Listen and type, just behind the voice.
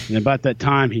And about that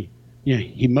time, he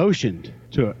motioned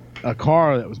to a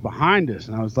car that was behind us,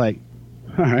 and I was like,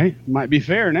 all right, might be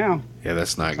fair now. Yeah,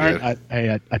 that's not good.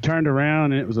 I turned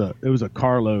around, and it was a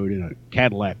carload in a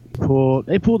Cadillac.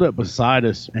 They pulled up beside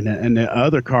us, and the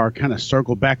other car kind of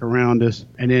circled back around us,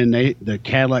 and then the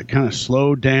Cadillac kind of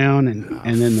slowed down,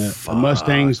 and then the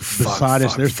Mustangs beside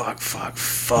us, they're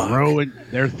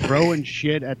throwing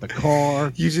shit at the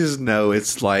car. You just know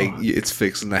it's like it's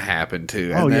fixing to happen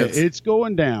too. Oh yeah, it's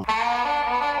going down.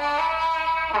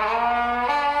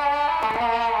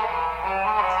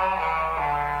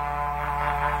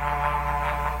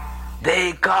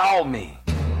 They call me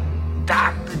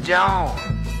Dr. Jones,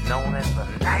 known as the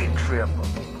Night Tripper.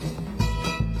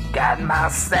 Got my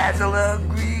satchel of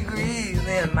gree-grees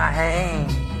in my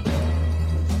hand.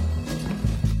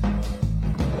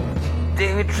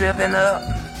 They be tripping up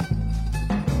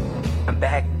and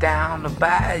back down the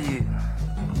bayou.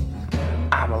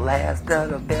 I'm the last of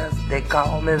the best, they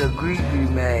call me the gree-gree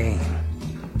man.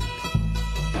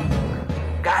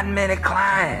 Got many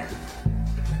clients,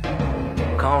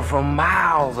 come from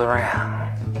miles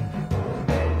around,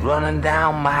 running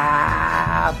down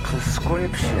my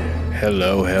prescription.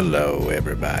 Hello,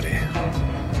 everybody.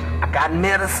 I got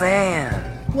medicine.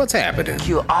 What's happening?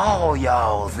 Cure all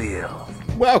y'all's ills.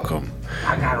 Welcome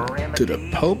I got to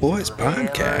the Po Boys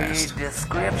Podcast.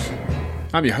 Description.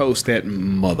 I'm your host, that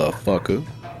motherfucker,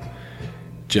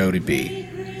 Jody B.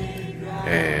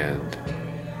 And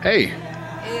hey,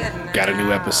 got a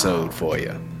new episode for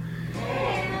you.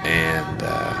 And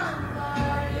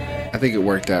I think it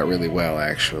worked out really well,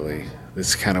 actually.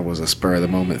 This kind of was a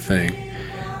spur-of-the-moment thing.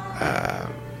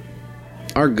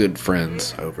 Our good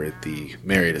friends over at the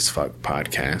Married as Fuck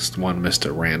podcast, one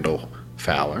Mr. Randall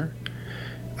Fowler,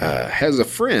 has a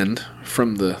friend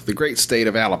from the great state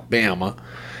of Alabama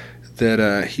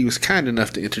that he was kind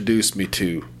enough to introduce me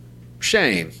to,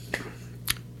 Shane.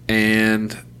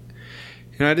 And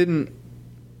I didn't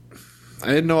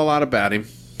know a lot about him.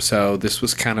 So this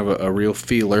was kind of a real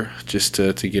feeler just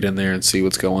to get in there and see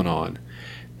what's going on.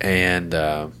 And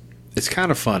it's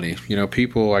kind of funny.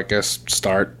 People, I guess,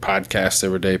 start podcasts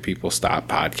every day. People stop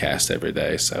podcasts every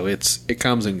day. So it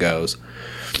comes and goes.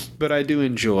 But I do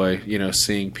enjoy,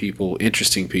 seeing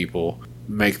interesting people,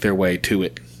 make their way to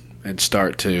it and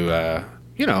start to,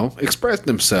 express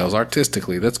themselves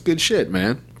artistically. That's good shit,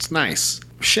 man. It's nice.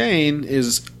 Shane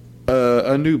is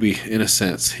a newbie in a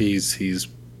sense. He's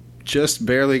just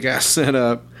barely got set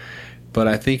up, but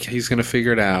I think he's going to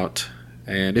figure it out.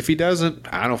 And if he doesn't,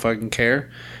 I don't fucking care.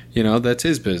 That's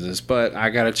his business. But I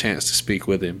got a chance to speak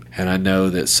with him, and I know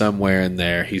that somewhere in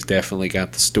there, he's definitely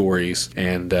got the stories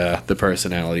and the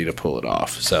personality to pull it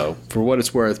off. So for what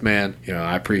it's worth, man,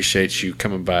 I appreciate you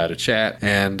coming by to chat,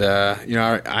 and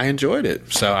I enjoyed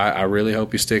it. So I really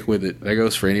hope you stick with it. That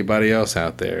goes for anybody else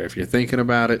out there. If you're thinking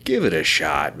about it, give it a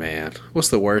shot, man. What's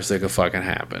the worst that could fucking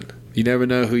happen? You never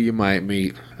know who you might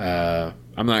meet.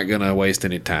 I'm not gonna waste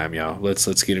any time, y'all. Let's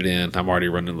get it in. I'm already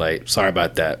running late. Sorry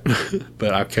about that.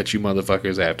 But I'll catch you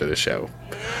motherfuckers after the show.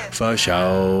 For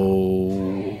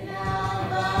sure.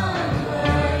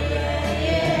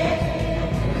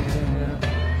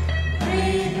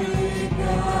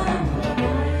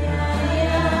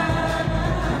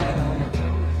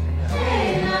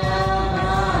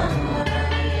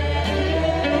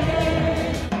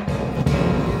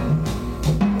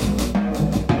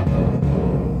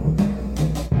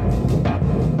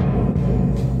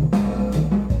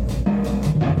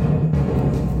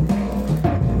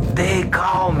 They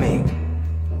call me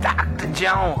Dr.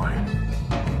 John,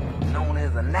 known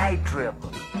as a Night Tripper.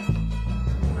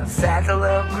 A satchel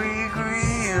of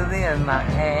gree-grees in my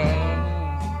hand.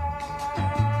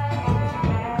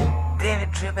 Then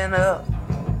it tripping up,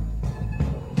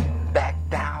 back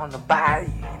down the bayou.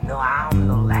 I'm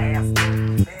the last of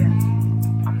the best.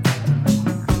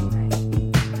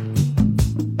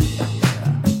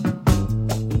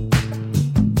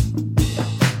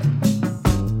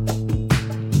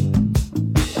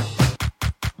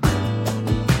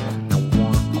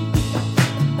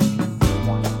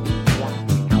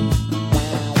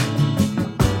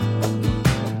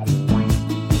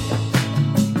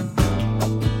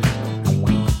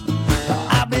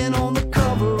 I've been on the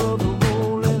cover of the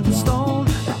Rolling Stone.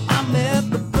 I met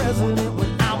the president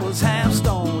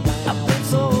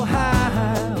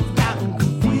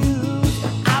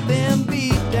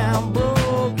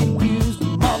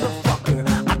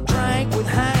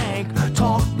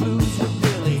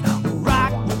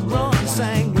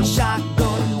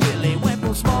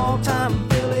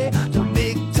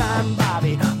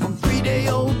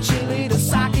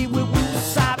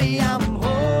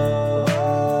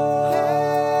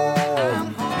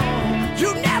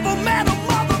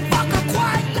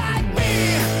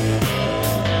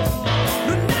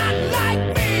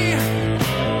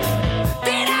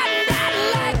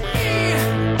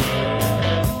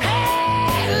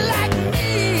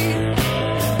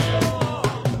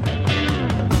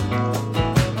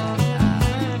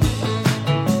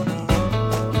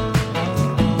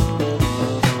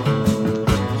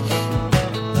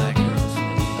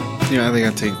I think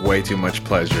I take way too much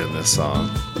pleasure in this song.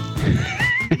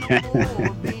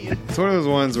 It's one of those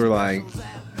ones where, like,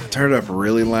 turn it up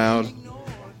really loud.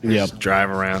 Just drive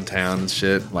around town and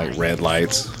shit, like red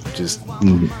lights. Just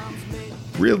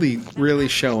really, really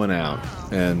showing out.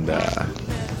 And,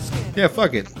 yeah,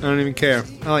 fuck it. I don't even care.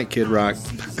 I like Kid Rock.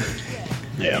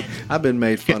 Yeah. I've been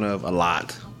made fun of a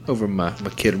lot over my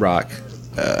Kid Rock.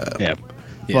 Yeah.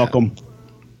 Welcome.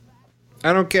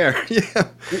 I don't care. Yeah.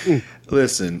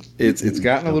 Listen, it's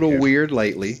gotten a little weird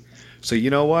lately. So you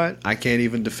know what? I can't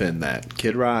even defend that.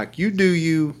 Kid Rock, you do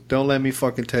you. Don't let me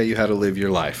fucking tell you how to live your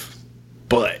life.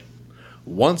 But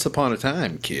once upon a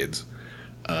time, kids,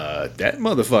 that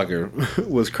motherfucker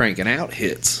was cranking out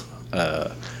hits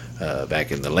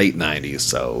back in the late 90s.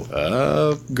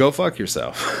 So go fuck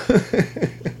yourself.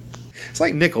 It's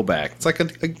like Nickelback. It's like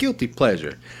a guilty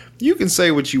pleasure. You can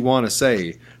say what you want to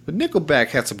say, but Nickelback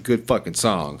had some good fucking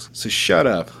songs. So shut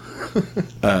up.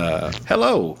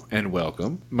 Hello and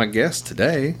welcome. My guest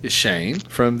today is Shane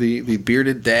from the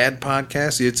Bearded Dad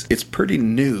podcast. It's pretty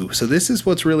new, so this is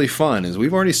what's really fun. Is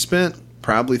we've already spent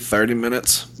probably 30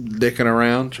 minutes dicking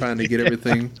around trying to get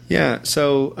everything. Yeah,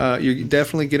 so you're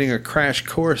definitely getting a crash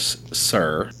course,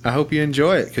 sir. I hope you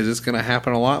enjoy it because it's going to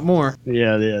happen a lot more.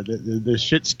 Yeah, the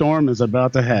shit storm is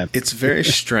about to happen. It's very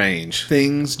strange.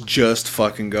 Things just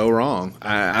fucking go wrong.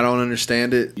 I don't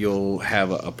understand it. You'll have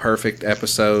a perfect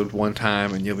episode one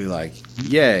time and you'll be like,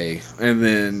 yay. And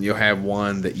then you'll have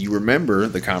one that you remember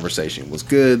the conversation was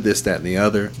good, this, that, and the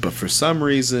other. But for some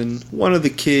reason, one of the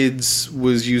kids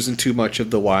was using too much of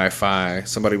the Wi-Fi.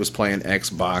 Somebody was playing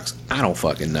Xbox. I don't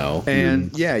fucking know.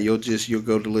 And yeah, you'll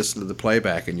go to listen to the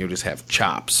playback and you'll just have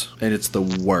chops. And it's the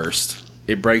worst.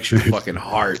 It breaks your fucking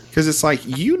heart. Because it's like,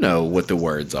 you know what the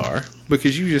words are.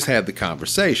 Because you just had the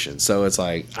conversation. So it's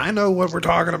like, I know what we're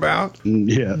talking about.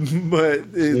 Yeah. But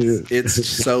it's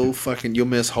so fucking, you'll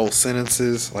miss whole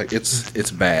sentences. Like,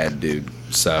 it's bad, dude.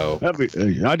 So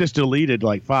I just deleted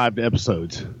like 5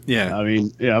 episodes. Yeah. I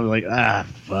mean, yeah, I was like,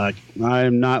 fuck. I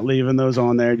am not leaving those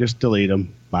on there. Just delete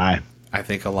them. Bye. I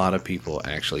think a lot of people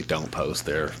actually don't post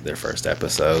their first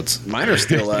episodes. Mine are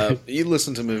still up. You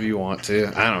listen to them if you want to.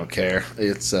 I don't care.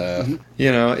 It's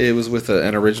it was with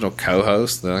an original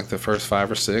co-host, like the first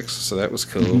 5 or 6, so that was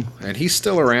cool. And he's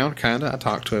still around, kind of. I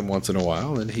talk to him once in a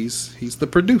while, and he's the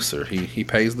producer. He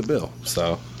pays the bill,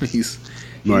 so he's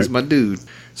my dude.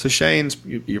 So Shane's,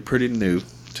 you're pretty new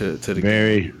to the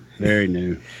very very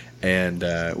new, and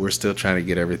we're still trying to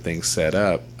get everything set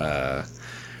up.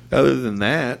 Other than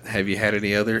that, have you had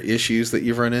any other issues that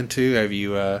you've run into? Have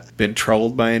you been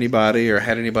trolled by anybody or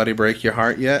had anybody break your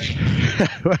heart yet?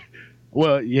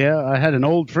 Well, yeah, I had an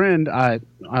old friend. I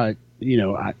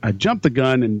jumped the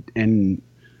gun and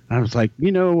I was like,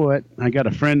 you know what? I got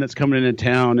a friend that's coming into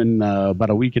town in about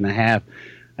a week and a half,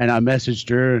 and I messaged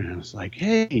her and I was like,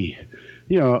 hey,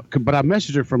 but I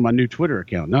messaged her from my new Twitter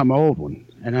account, not my old one,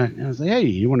 and I was like, hey,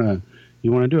 you want to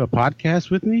do a podcast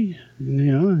with me?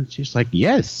 And she's like,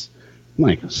 yes. I'm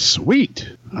like, sweet.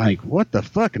 Like, what the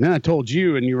fuck? And then I told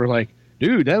you, and you were like,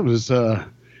 dude, that's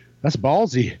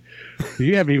ballsy.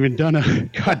 You haven't even done a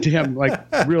goddamn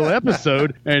real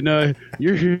episode, and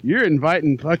you're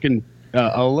inviting fucking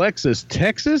Alexis,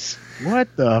 Texas. What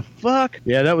the fuck?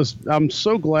 Yeah, I'm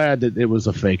so glad that it was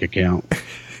a fake account.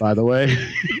 By the way.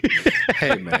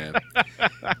 Hey, man.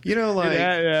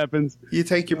 That happens. You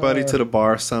take your buddy to the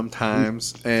bar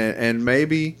sometimes, and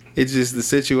maybe it's just the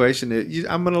situation that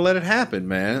I'm going to let it happen,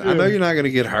 man. I know you're not going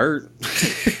to get hurt.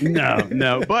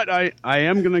 No. But I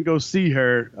am going to go see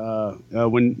her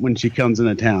when she comes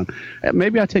into town.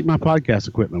 Maybe I take my podcast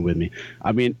equipment with me.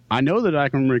 I mean, I know that I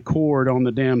can record on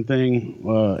the damn thing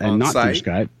and not through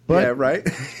Skype. But, yeah, right?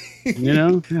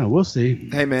 Yeah, we'll see.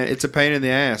 Hey, man, it's a pain in the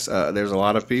ass. There's a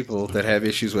lot of people that have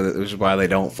issues with it, which is why they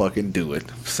don't fucking do it.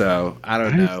 So, I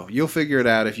don't know. You'll figure it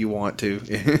out if you want to.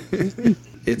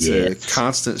 It's a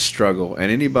constant struggle.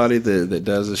 And anybody that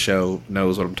does a show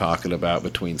knows what I'm talking about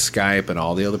between Skype and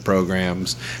all the other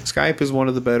programs. Skype is one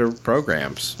of the better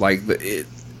programs. Like,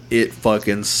 it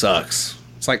fucking sucks.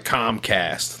 It's like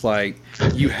Comcast. Like,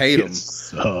 you hate them. It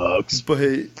sucks. But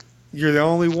you're the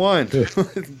only one.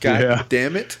 God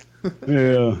damn it.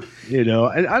 Yeah,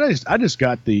 I just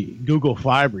got the Google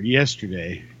Fiber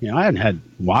yesterday. I hadn't had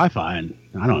Wi-Fi in,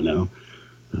 I don't know,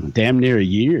 damn near a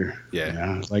year.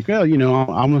 Yeah. I was like, well, I'm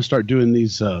going to start doing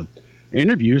these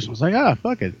interviews. I was like,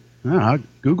 fuck it.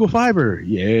 Google Fiber.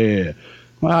 Yeah.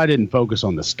 Well, I didn't focus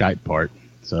on the Skype part.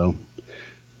 So,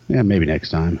 yeah, maybe next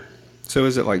time. So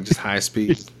is it like just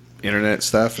high-speed internet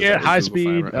stuff? Yeah,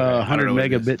 high-speed, 100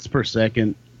 megabits per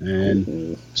second.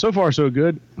 And so far, so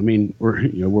good. I mean, we're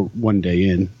one day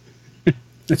in.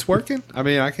 It's working. I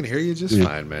mean, I can hear you just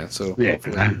fine, man. So Yeah,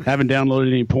 hopefully. I haven't downloaded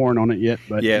any porn on it yet,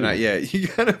 but Yeah, not yet. You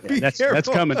gotta be that's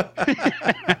careful. coming.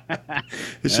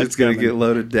 This shit's gonna get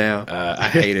loaded down. I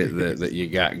hate it that you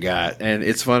got, and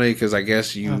it's funny because I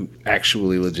guess you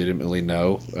actually legitimately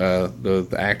know the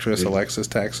actress Alexis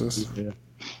Texas. Yeah.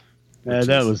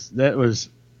 That was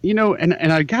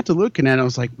and I got to looking at it. I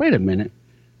was like, wait a minute,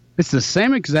 it's the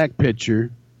same exact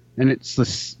picture, and it's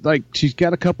she's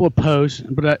got a couple of posts,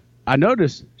 but I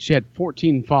noticed she had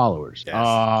 14 followers. Yes.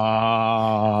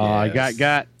 I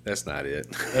got. That's not it.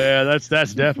 Yeah, that's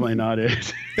definitely not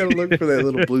it. Gotta look for that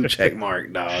little blue check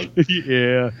mark, dog.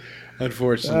 Yeah.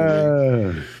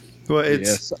 Unfortunately. Well,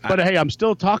 it's yes. But hey, I'm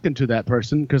still talking to that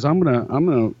person because I'm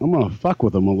gonna fuck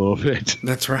with them a little bit.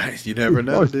 That's right. You never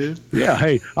know, dude. Yeah.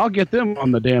 Hey, I'll get them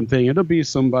on the damn thing. It'll be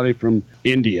somebody from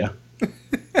India.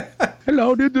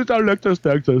 Hello, this is Alexis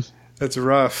Texas. That's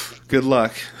rough. Good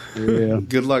luck. Yeah.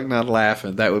 Good luck not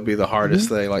laughing. That would be the hardest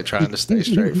thing, like trying to stay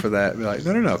straight for that. Be like,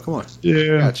 no, come on.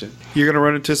 Yeah. Gotcha. You're going to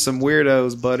run into some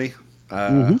weirdos, buddy.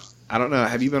 I don't know.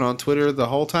 Have you been on Twitter the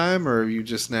whole time, or are you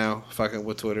just now fucking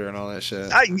with Twitter and all that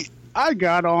shit? I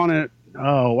got on it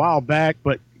a while back,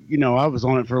 but, I was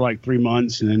on it for like 3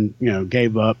 months and then,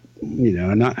 gave up,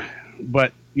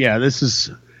 but yeah, this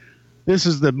is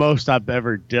the most I've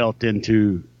ever dealt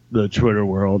into the Twitter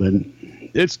world, and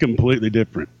it's completely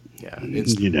different. Yeah,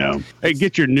 it's hey,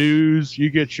 get your news, you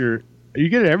get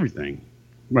everything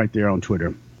right there on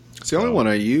Twitter. It's the only one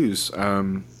I use.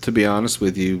 To be honest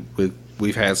with you,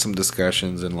 we've had some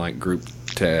discussions in like group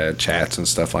chats and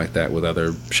stuff like that with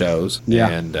other shows. Yeah,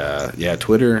 and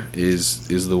Twitter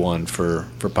is the one for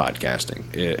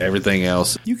podcasting. Everything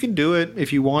else you can do it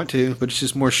if you want to, but it's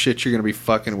just more shit you're gonna be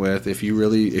fucking with if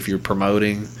you're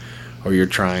promoting or you're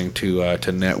trying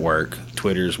to network.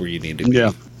 Twitter's where you need to be.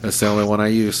 Yeah. That's the only one I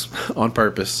use on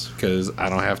purpose because I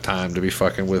don't have time to be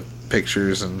fucking with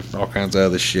pictures and all kinds of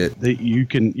other shit. You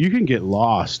can get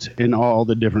lost in all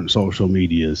the different social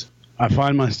medias. I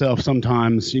find myself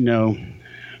sometimes,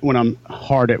 when I'm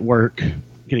hard at work,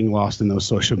 getting lost in those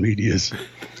social medias.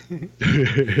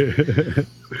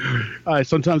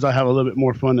 Sometimes I have a little bit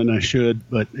more fun than I should,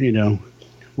 but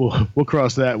we'll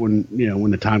cross that when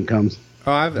the time comes.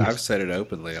 Oh, I've said it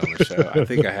openly on the show. I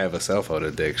think I have a cell phone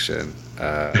addiction.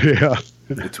 Yeah.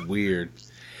 It's weird.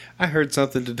 I heard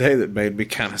something today that made me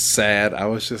kind of sad. I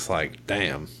was just like,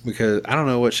 damn. Because I don't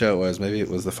know what show it was. Maybe it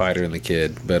was The Fighter and the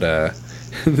Kid. But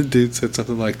the dude said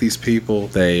something like these people,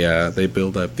 they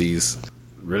build up these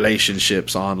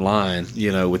relationships online,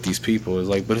 with these people. It's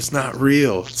like, but it's not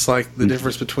real. It's like the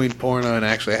difference between porno and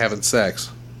actually having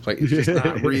sex. It's like, it's just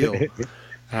not real. And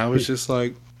I was just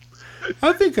like,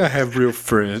 I think I have real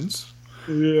friends.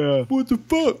 Yeah. What the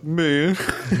fuck, man?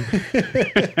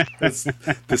 That's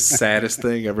the saddest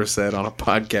thing ever said on a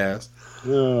podcast.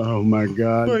 Oh my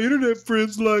God. My internet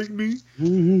friends like me.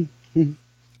 Mm-hmm.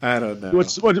 I don't know.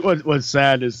 What's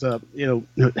sad is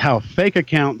how fake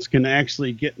accounts can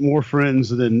actually get more friends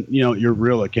than your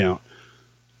real account.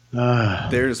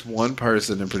 There's one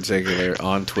person in particular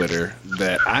on Twitter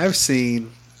that I've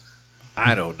seen,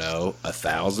 I don't know,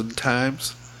 1,000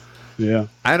 times. Yeah.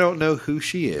 I don't know who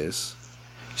she is.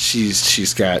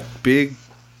 She's got big,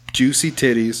 juicy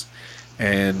titties,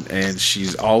 and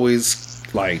she's always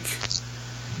like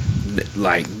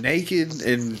naked,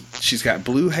 and she's got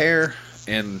blue hair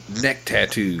and neck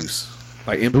tattoos,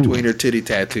 like in between her titty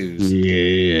tattoos.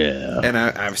 Yeah. And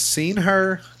I've seen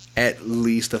her at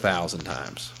least 1,000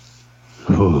 times.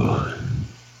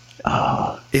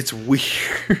 It's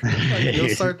weird. Like, you'll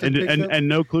start to and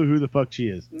no clue who the fuck she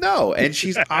is. No, and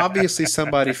she's obviously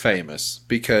somebody famous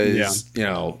because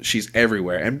she's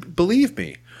everywhere. And believe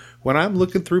me, when I'm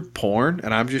looking through porn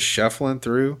and I'm just shuffling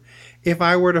through, if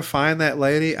I were to find that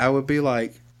lady, I would be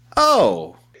like,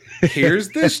 oh, here's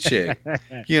this chick.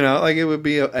 Like it would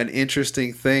be an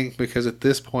interesting thing because at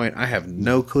this point I have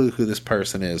no clue who this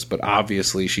person is, but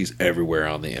obviously she's everywhere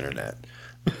on the internet.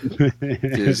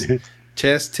 Just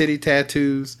chest, titty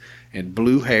tattoos, and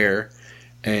blue hair,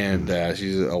 and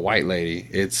she's a white lady.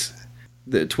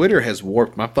 The Twitter has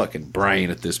warped my fucking brain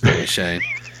at this point, Shane.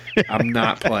 I'm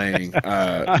not playing.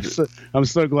 I'm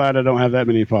so glad I don't have that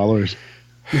many followers.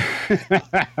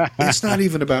 It's not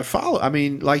even about follow. I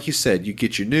mean, like you said, you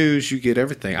get your news, you get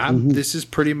everything. This is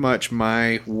pretty much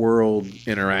my world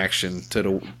interaction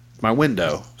to my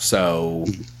window. So,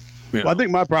 Well, I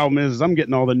think my problem is I'm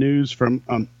getting all the news from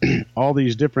all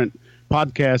these different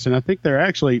podcasts, and I think they're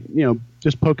actually,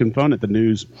 just poking fun at the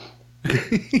news.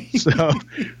 So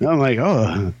I'm like,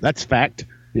 oh, that's fact.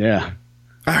 Yeah.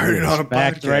 I heard it on a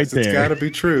podcast. Right there. It's got to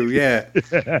be true. Yeah.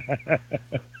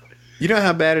 You know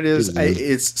how bad it is? Good news.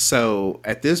 It's so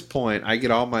at this point, I get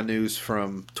all my news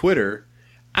from Twitter.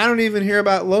 I don't even hear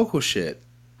about local shit.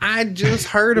 I just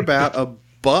heard about a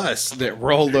bus that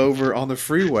rolled over on the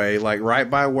freeway, like right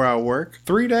by where I work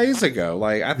 3 days ago.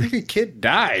 Like, I think a kid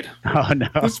died. Oh no!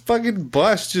 This fucking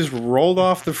bus just rolled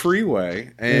off the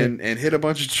freeway and hit a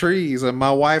bunch of trees. And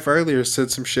my wife earlier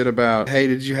said some shit about, hey,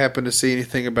 did you happen to see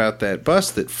anything about that bus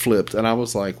that flipped? And I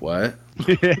was like, what?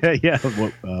 Yeah.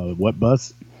 What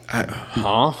bus?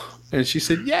 Huh? And she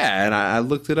said, yeah. And I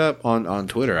looked it up on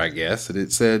Twitter, I guess. And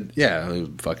it said, yeah, it was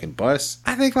a fucking bus.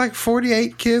 I think like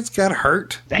 48 kids got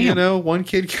hurt. Damn. You know, one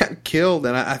kid got killed.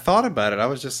 And I thought about it. I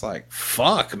was just like,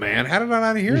 fuck, man. How did I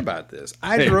not hear about this?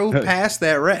 I drove past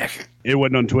that wreck. It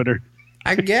wasn't on Twitter.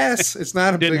 I guess it's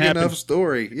not a big enough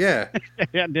story. Yeah.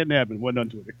 Yeah, it didn't happen. It wasn't on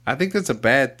Twitter. I think that's a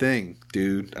bad thing,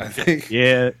 dude. I think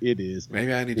Yeah, it is.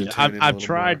 maybe I need to tune in I've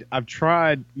tried,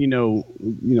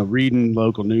 reading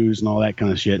local news and all that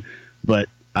kind of shit, but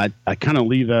I kind of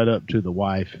leave that up to the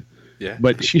wife. Yeah.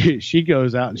 But she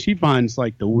goes out and she finds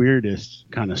like the weirdest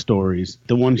kind of stories.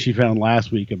 The one she found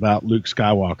last week about Luke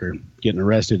Skywalker getting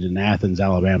arrested in Athens,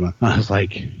 Alabama. I was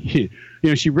like,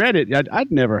 she read it.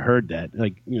 I'd never heard that.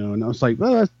 Like, and I was like,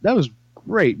 well, that was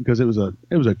great because it was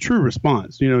a true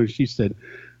response. She said,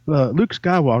 Luke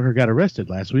Skywalker got arrested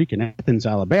last week in Athens,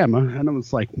 Alabama. And I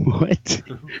was like, what?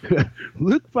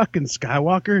 Luke fucking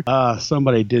Skywalker?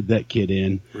 Somebody did that kid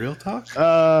in. Real talk?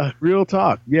 Real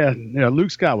talk. Yeah, Luke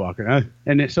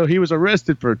Skywalker. So he was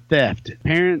arrested for theft.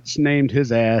 Parents named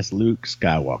his ass Luke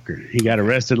Skywalker. He got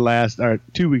arrested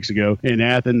 2 weeks ago in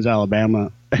Athens,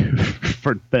 Alabama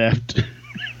for theft.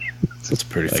 That's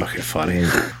pretty fucking funny.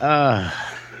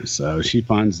 So she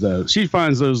finds those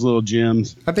little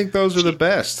gems. I think those are the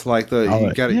best. Like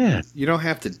you don't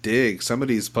have to dig. Some of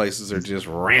these places are just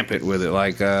rampant with it.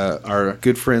 Like our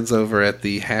good friends over at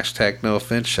the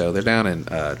 #NoOffense show. They're down in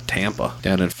Tampa,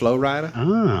 down in Florida.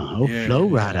 Yeah.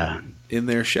 Florida. In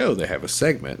their show, they have a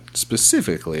segment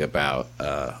specifically about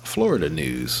Florida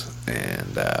news,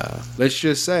 and let's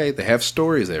just say they have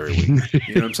stories every week.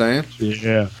 You know what I'm saying?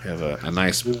 Yeah. They have a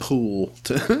nice pool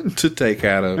to take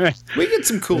out of. We get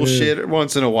some cool shit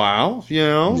once in a while.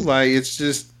 Like it's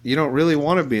just you don't really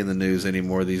want to be in the news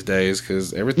anymore these days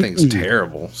because everything's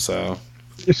terrible. So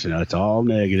it's all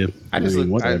negative.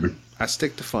 Whatever. I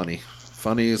stick to funny.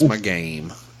 Funny is my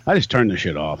game. I just turn the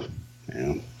shit off.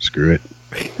 Screw it.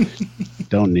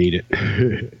 Don't need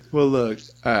it. Well, look.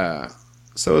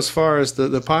 So as far as the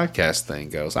podcast thing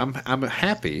goes, I'm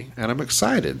happy and I'm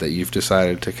excited that you've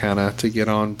decided to get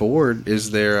on board.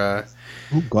 Is there?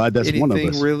 I'm glad that's one of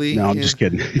us. Really? No, I'm just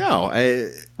kidding. No,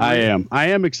 I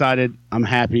am excited. I'm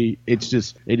happy. It's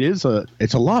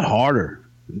a lot harder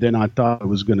than I thought it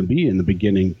was going to be in the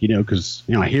beginning, because,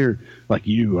 I hear like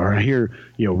you, or I hear,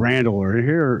 Randall, or I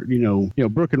hear,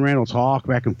 Brooke and Randall talk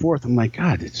back and forth. I'm like,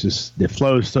 God, it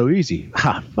flows so easy.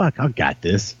 Fuck, I got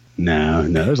this. No,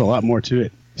 there's a lot more to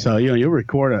it. So, you'll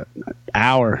record an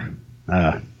hour,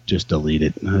 just delete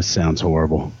it. That sounds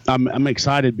horrible. I'm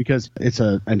excited because it's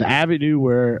an avenue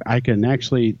where I can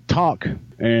actually talk,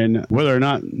 and whether or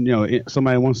not,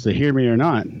 somebody wants to hear me or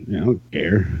not, I don't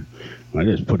care. I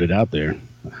just put it out there.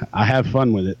 I have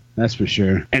fun with it, that's for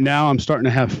sure. And now I'm starting to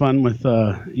have fun with,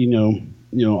 all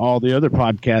the other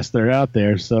podcasts that are out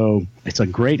there. So it's a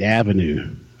great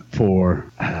avenue for,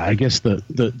 I guess,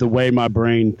 the way my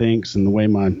brain thinks and the way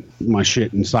my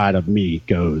shit inside of me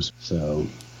goes. So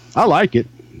I like it.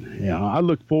 Yeah, I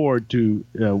look forward to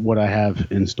what I have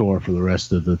in store for the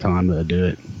rest of the time that I do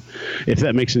it. If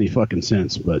that makes any fucking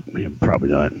sense, but probably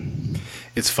not.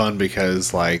 It's fun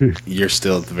because, like, you're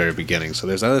still at the very beginning. So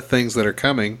there's other things that are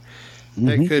coming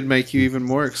that could make you even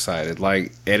more excited,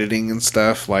 like editing and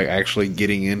stuff, like actually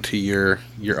getting into your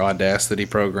Audacity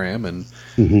program and,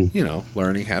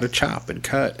 learning how to chop and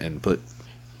cut and put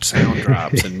sound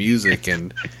drops and music.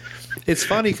 And it's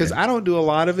funny because I don't do a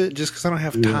lot of it just because I don't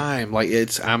have time. Like,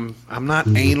 I'm not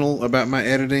anal about my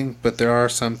editing, but there are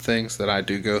some things that I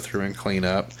do go through and clean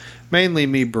up. Mainly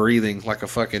me breathing like a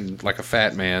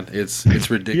fat man. It's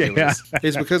ridiculous. Yeah.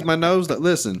 It's because my nose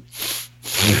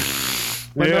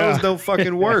nose don't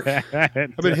fucking work.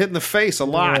 I've been hit in the face a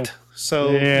lot.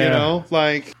 So,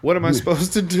 what am I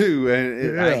supposed to do?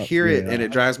 And I hear it and it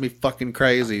drives me fucking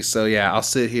crazy. So, I'll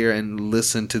sit here and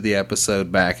listen to the episode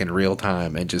back in real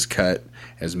time and just cut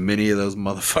as many of those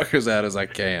motherfuckers out as I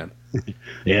can.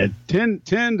 Yeah, 10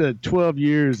 to 12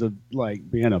 years of, like,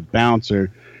 being a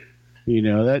bouncer,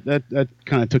 that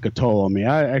kind of took a toll on me.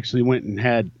 I actually went and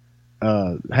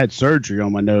had surgery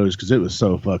on my nose because it was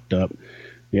so fucked up.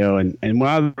 And when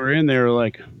I was in there,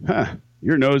 like,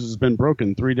 your nose has been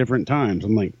broken 3 different times.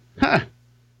 I'm like,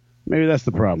 maybe that's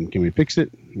the problem. Can we fix it?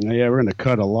 Yeah, we're gonna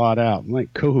cut a lot out. I'm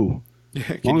like, cool. Yeah,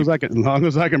 As long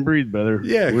as I can breathe, brother.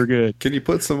 Yeah, we're good. Can you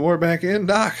put some more back in,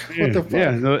 Doc? Yeah, What the fuck?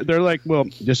 yeah, they're like, well,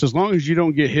 just as long as you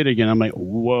don't get hit again. I'm like,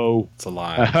 whoa, It's a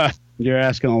lie. you're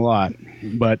asking a lot.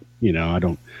 But I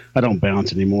don't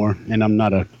bounce anymore, and I'm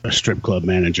not a strip club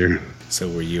manager. So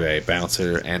were you a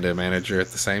bouncer and a manager at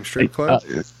the same strip club?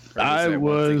 I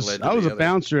was a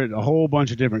bouncer at a whole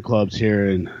bunch of different clubs here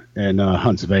in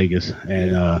Hunts Vegas,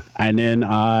 and then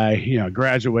I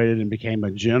graduated and became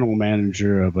a general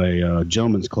manager of a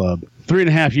gentleman's club.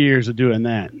 3.5 years of doing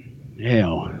that.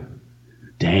 Hell,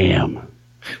 damn.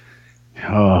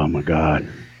 Oh my God.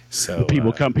 So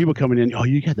People coming in. Oh,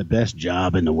 you got the best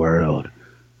job in the world.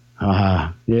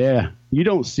 Yeah. You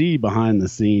don't see behind the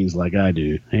scenes like I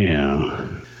do. Yeah.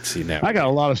 See now, I got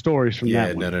a lot of stories from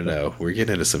that one. No. We're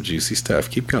getting into some juicy stuff.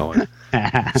 Keep going.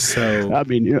 So I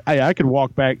mean, I could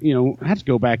walk back. I had to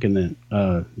go back in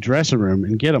the dressing room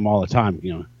and get them all the time.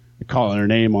 Calling her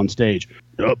name on stage.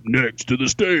 Up next to the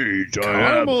stage, I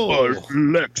have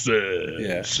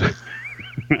Lexus.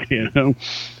 Yeah.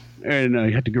 And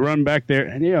you have to run back there,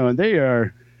 and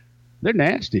they're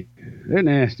nasty. They're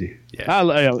nasty.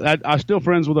 Yeah. I'm still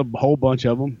friends with a whole bunch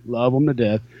of them. Love them to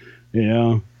death.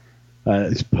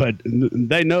 But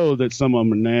they know that some of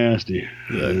them are nasty.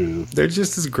 Yeah. They're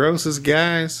just as gross as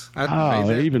guys. I made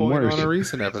that even point worse. on a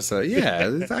recent episode.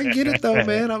 Yeah, I get it though,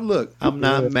 man. I'm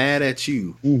not mad at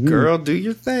you. Girl, do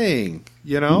your thing.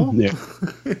 Yeah.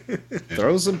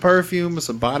 Throw some perfume,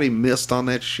 some body mist on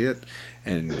that shit,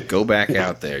 and go back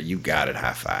out there. You got it.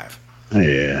 High five.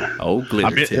 Yeah. Oh,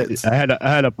 glitter tits. I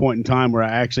had a point in time where I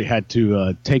actually had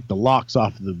to take the locks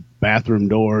off of the bathroom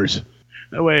doors.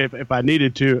 That way, if I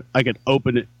needed to, I could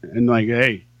open it and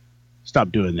hey,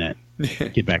 stop doing that.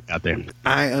 Get back out there.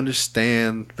 I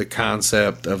understand the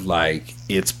concept of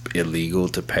it's illegal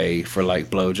to pay for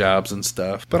blowjobs and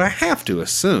stuff, but I have to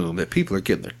assume that people are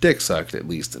getting their dick sucked at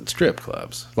least in strip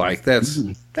clubs.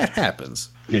 That happens.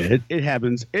 Yeah, it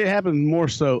happens. It happens more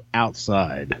so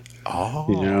outside.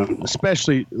 Oh,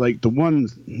 especially the one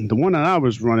that I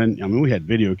was running. I mean, we had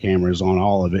video cameras on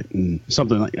all of it and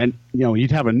and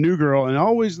you'd have a new girl, and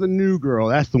always the new girl.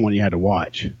 That's the one you had to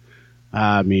watch.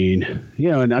 I mean,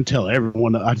 and I told every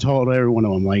one of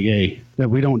them, hey, that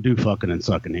we don't do fucking and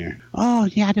sucking here. Oh,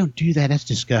 yeah, I don't do that. That's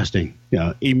disgusting.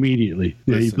 Immediately.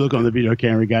 You look on the video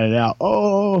camera, got it out.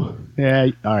 Oh, yeah,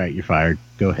 all right, you're fired.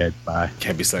 Go ahead, bye.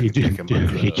 Can't be sucking dick in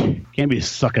my club. Can't be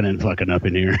sucking and fucking up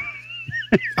in here.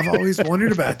 I've always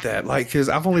wondered about that, because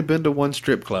I've only been to one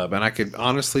strip club, and I could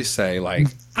honestly say,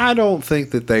 I don't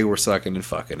think that they were sucking and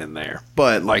fucking in there.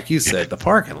 But like you said, the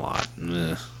parking lot.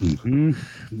 Mm-hmm.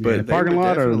 But the parking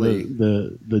lot or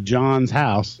the John's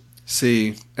house.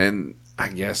 See, and I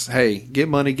guess, hey, get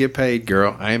money, get paid,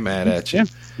 girl. I ain't mad at you.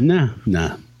 Yeah.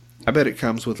 No. I bet it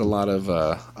comes with a lot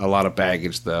of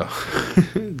baggage, though.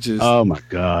 Oh my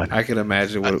God! I can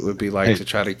imagine what it would be like to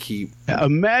try to keep.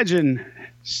 Imagine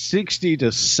 60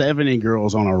 to 70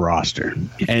 girls on a roster,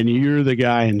 and you're the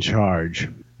guy in charge.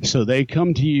 So they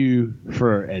come to you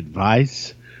for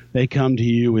advice. They come to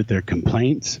you with their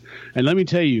complaints. And let me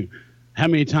tell you how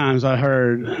many times I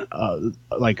heard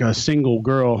a single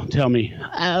girl tell me,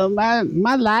 "Oh,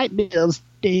 my light bill's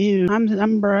due.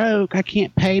 I'm broke. I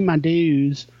can't pay my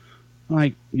dues."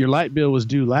 Like, your light bill was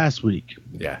due last week.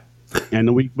 Yeah. And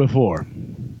the week before.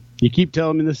 You keep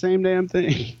telling me the same damn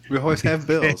thing. We always have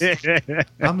bills.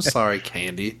 I'm sorry,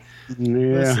 Candy. Yeah,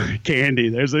 listen. Candy.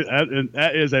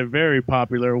 That is a very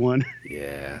popular one.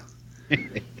 Yeah.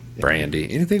 Brandy.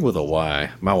 Anything with a Y.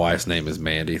 My wife's name is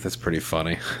Mandy. That's pretty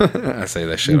funny. I say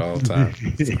that shit all the time.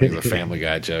 It's like a Family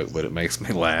Guy joke, but it makes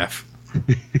me laugh.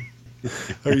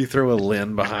 Or you throw a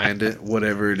Lynn behind it,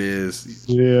 whatever it is.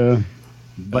 Yeah.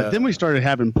 But then we started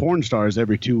having porn stars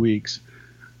every 2 weeks.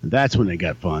 That's when it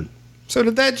got fun. So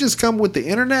did that just come with the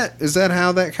internet? Is that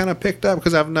how that kind of picked up?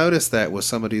 Because I've noticed that with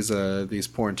some of these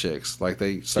porn chicks,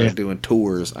 they started doing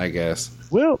tours, I guess.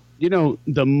 Well,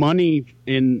 the money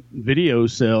in video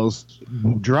sales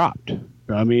dropped.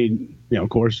 I mean, of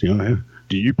course, do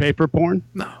you pay for porn?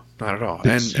 No, not at all.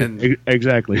 And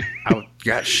exactly. I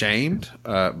got shamed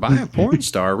by a porn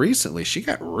star recently. She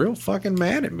got real fucking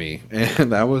mad at me,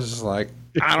 and I was just like,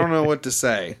 I don't know what to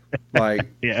say.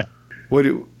 Yeah. What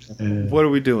are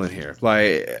we doing here?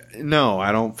 No,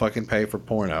 I don't fucking pay for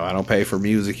porno. I don't pay for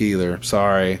music either.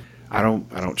 Sorry. I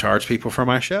don't charge people for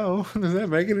my show. Does that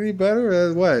make it any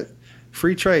better? What?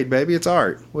 Free trade, baby. It's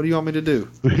art. What do you want me to do?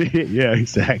 Yeah,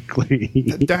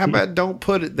 exactly. How about don't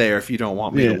put it there if you don't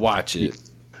want me to watch it?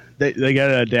 They got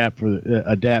to adapt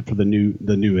for the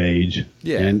new age.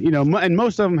 Yeah. And and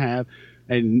most of them have,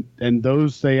 and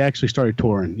those they actually started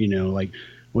touring.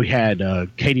 we had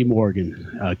Katie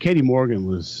Morgan. Katie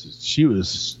Morgan she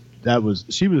was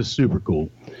super cool.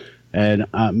 And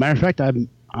matter of fact,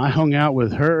 I hung out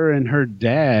with her and her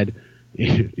dad.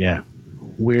 Yeah,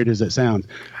 weird as it sounds.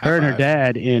 Her and her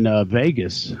dad in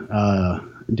Vegas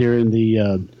during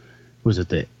the was it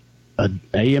the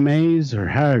AMAs or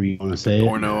however you want to say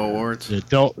Porno Awards.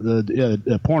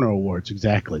 The Porno Awards,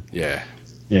 exactly. Yeah.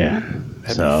 Yeah.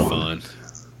 That'd be fun.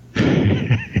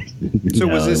 So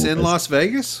was this in Las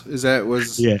Vegas?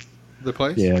 Yeah. The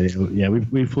place? Yeah.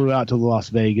 We flew out to Las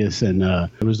Vegas, and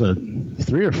it was a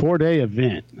 3 or 4 day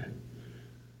event.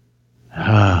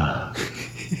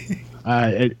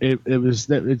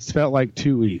 It felt like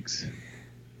 2 weeks.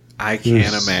 I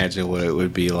can't imagine what it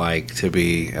would be like to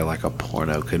be at like a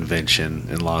porno convention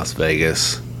in Las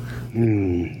Vegas.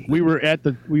 We were at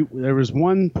there was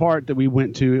one part that we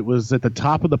went to. It was at the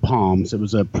top of the Palms. It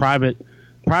was a private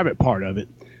part of it,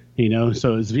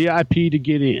 so it's VIP to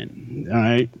get in. All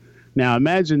right. Now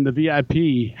imagine the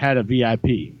VIP had a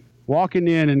VIP walking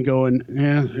in and going,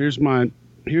 yeah, here's my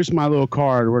little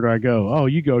card. Where do I go? Oh,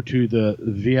 you go to the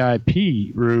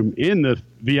VIP room in the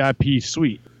VIP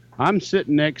suite. I'm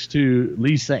sitting next to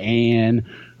Lisa Ann.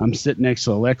 I'm sitting next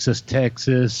to Alexis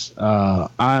Texas.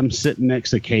 I'm sitting next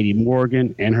to Katie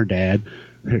Morgan and her dad.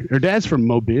 Her dad's from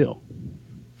Mobile,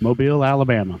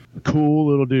 Alabama. Cool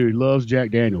little dude. Loves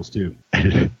Jack Daniels, too.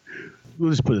 We'll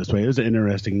just put it this way. It was an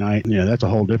interesting night. Yeah, that's a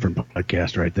whole different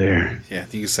podcast right there. Yeah,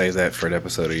 you can save that for an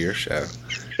episode of your show.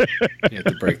 You have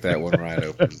to break that one right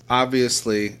open.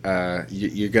 Obviously,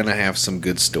 you're going to have some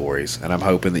good stories, and I'm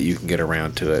hoping that you can get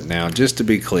around to it. Now, just to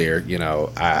be clear,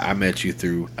 I met you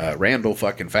through Randall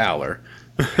fucking Fowler,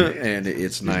 and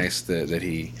it's nice that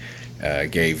he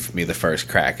gave me the first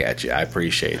crack at you. I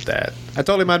appreciate that. I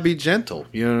told him I'd be gentle.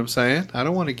 You know what I'm saying? I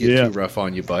don't want to get too rough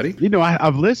on you, buddy.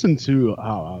 I've listened to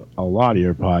a lot of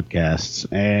your podcasts,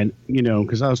 and,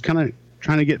 because I was kind of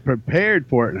trying to get prepared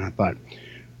for it, and I thought,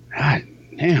 God,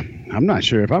 damn, I'm not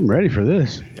sure if I'm ready for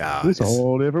this. It's a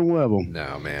whole different level.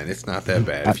 No, man, it's not that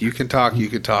bad. If you can talk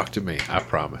to me. I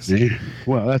promise. Yeah.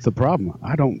 Well, that's the problem.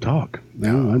 I don't talk.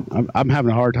 No. I'm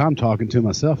having a hard time talking to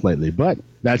myself lately, but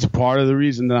that's part of the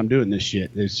reason that I'm doing this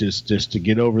shit. It's just to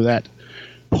get over that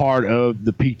part of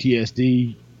the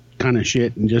PTSD kind of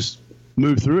shit and just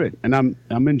move through it. And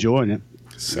I'm enjoying it.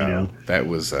 So that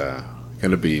was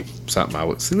going to be something I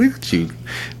would see. Look at you.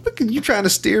 Look at you trying to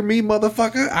steer me,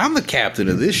 motherfucker. I'm the captain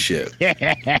of this ship.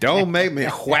 Don't make me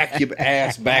whack your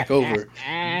ass back over.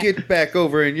 Get back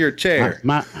over in your chair.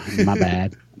 My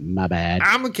bad. My bad.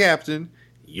 I'm the captain.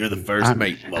 You're the first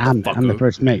mate, motherfucker. I'm the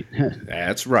first mate.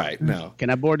 That's right. No. Can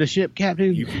I board the ship,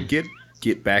 Captain? You can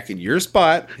get back in your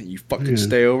spot and you fucking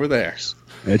stay over there.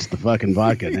 It's the fucking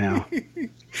vodka now.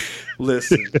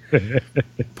 Listen,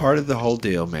 part of the whole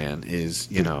deal, man, is,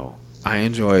 I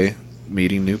enjoy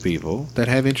meeting new people that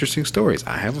have interesting stories.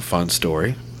 I have a fun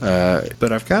story,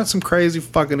 but I've got some crazy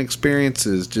fucking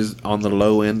experiences just on the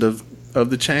low end of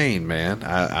the chain, man.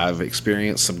 I've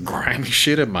experienced some grimy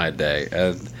shit in my day,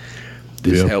 and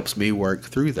this helps me work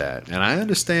through that. And I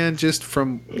understand just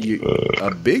from a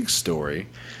big story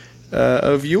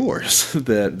of yours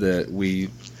that we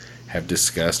have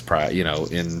discussed,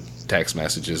 in text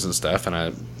messages and stuff.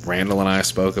 And Randall and I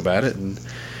spoke about it, and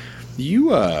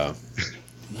you've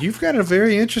got a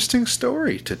very interesting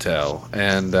story to tell.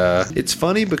 And it's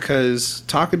funny because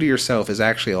talking to yourself is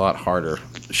actually a lot harder,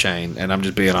 Shane, and I'm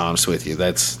just being honest with you.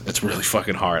 It's really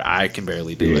fucking hard. I can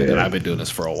barely do it, and I've been doing this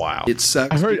for a while. It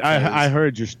sucks. I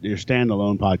heard your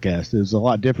standalone podcast is a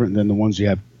lot different than the ones you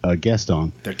have a guest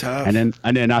on. They're tough. And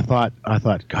then I thought,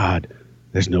 God,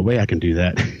 there's no way I can do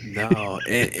that. No,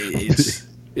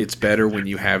 it's better when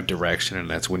you have direction, and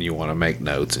that's when you want to make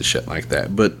notes and shit like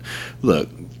that. But look,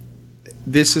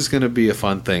 this is going to be a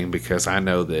fun thing because I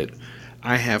know that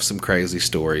I have some crazy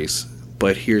stories,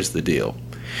 but here's the deal.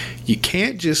 You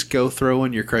can't just go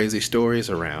throwing your crazy stories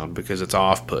around because it's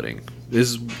off-putting. This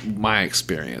is my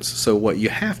experience. So what you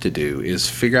have to do is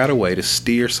figure out a way to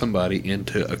steer somebody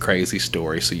into a crazy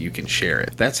story so you can share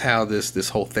it. That's how this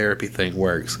whole therapy thing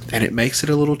works. And it makes it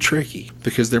a little tricky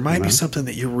because there might be something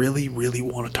that you really, really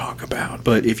want to talk about.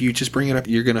 But if you just bring it up,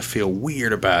 you're going to feel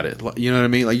weird about it. You know what I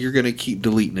mean? Like you're going to keep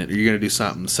deleting it or you're going to do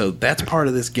something. So that's part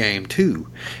of this game too,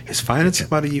 is finding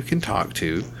somebody you can talk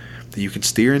to, that you can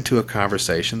steer into a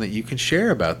conversation that you can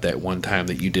share about that one time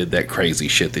that you did that crazy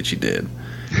shit that you did.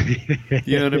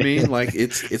 You know what I mean? Like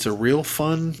it's a real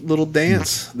fun little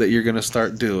dance that you're going to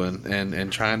start doing and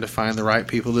trying to find the right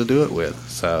people to do it with.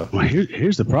 So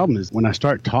here's the problem is when I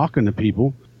start talking to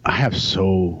people, I have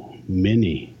so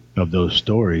many of those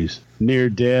stories, near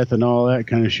death and all that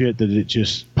kind of shit, that it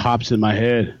just pops in my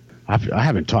head. I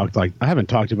haven't talked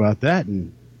about that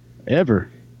in ever.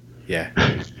 Yeah,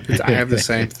 I have the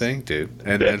same thing, dude,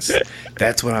 and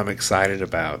that's what I'm excited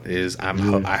about. Is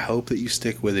I hope that you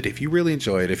stick with it. If you really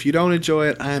enjoy it, if you don't enjoy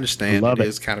it, I understand. It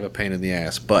is kind of a pain in the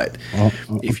ass, but I'm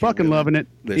fucking loving it.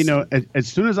 Listen. As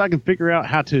soon as I can figure out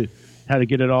how to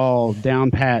get it all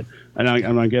down pat, and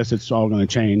I guess it's all going to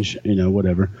change,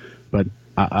 whatever. But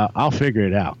I'll figure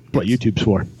it out. What YouTube's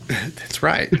for. That's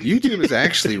right. YouTube is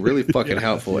actually really fucking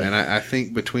helpful, and I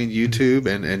think between YouTube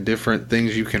and different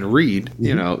things you can read,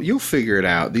 you'll figure it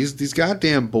out. These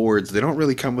goddamn boards, they don't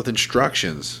really come with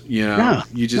instructions. No,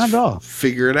 you just not at all.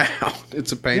 Figure it out.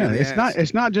 It's a pain in the ass.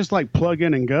 It's not just like plug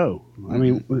in and go. I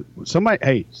mean,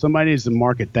 somebody needs to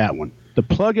market that one. The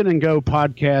plug in and go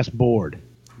podcast board.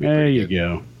 There you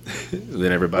go.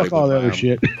 Then everybody. Fuck all the other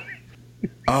shit.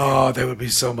 Oh, that would be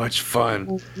so much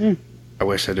fun. I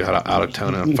wish I knew how to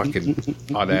auto-tone on fucking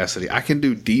Audacity. I can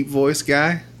do deep voice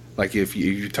guy. Like if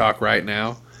you talk right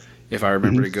now, if I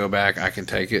remember to go back, I can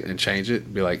take it and change it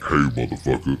and be like, "Hey,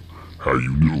 motherfucker, how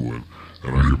you doing?"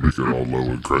 And I can make it all low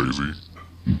and crazy.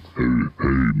 Hey,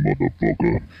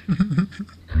 motherfucker.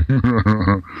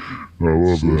 I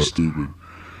love so that. Stupid.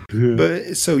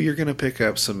 But so you're going to pick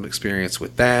up some experience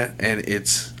with that, and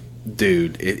it's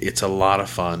a lot of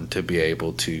fun to be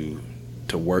able to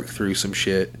work through some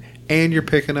shit, and you're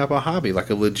picking up a hobby, like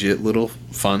a legit little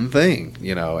fun thing,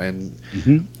 and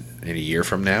in a year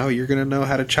from now, you're going to know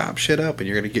how to chop shit up, and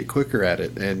you're going to get quicker at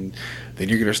it, and then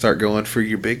you're going to start going for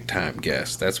your big time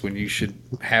guests. That's when you should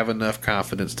have enough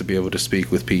confidence to be able to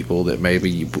speak with people that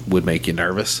maybe would make you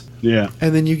nervous. Yeah.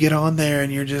 And then you get on there,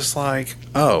 and you're just like,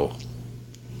 oh,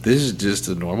 this is just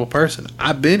a normal person.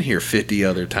 I've been here 50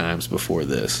 other times before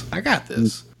this. I got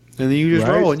this. And then you just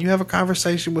roll and you have a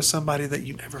conversation with somebody that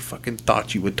you never fucking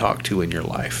thought you would talk to in your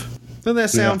life. Doesn't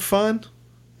that sound fun?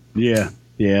 Yeah.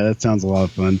 Yeah, that sounds a lot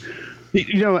of fun.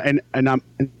 And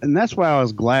that's why I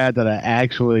was glad that I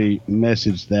actually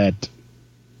messaged that,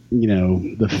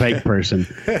 the fake person,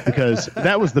 because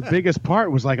that was the biggest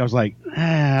part. Was like I was like,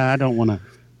 I don't want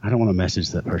to message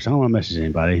that person. I don't want to message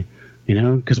anybody.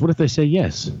 Because what if they say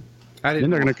yes?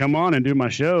 Then they're going to come on and do my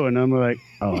show, and I'm like,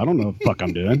 oh, I don't know what the fuck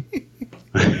I'm doing.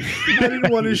 I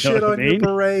didn't want to shit on your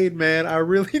parade, man. I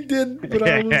really didn't, but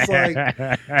I was like,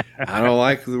 I don't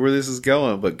like where this is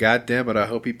going, but God damn it, I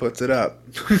hope he puts it up.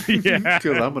 Because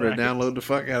I'm going to download the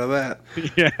fuck out of that.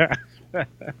 Yeah.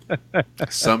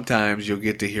 Sometimes you'll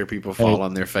get to hear people fall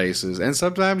on their faces, and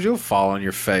sometimes you'll fall on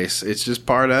your face. It's just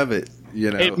part of it.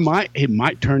 It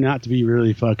might turn out to be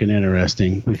really fucking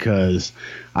interesting, because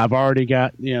I've already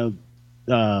got they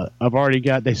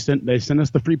sent us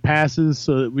the free passes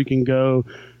so that we can go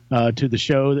to the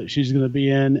show that she's going to be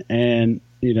in, and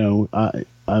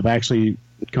I've actually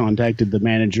contacted the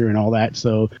manager and all that,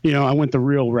 so I went the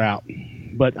real route.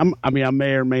 But I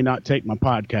may or may not take my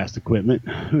podcast equipment.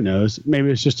 Who knows?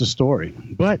 Maybe it's just a story,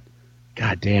 but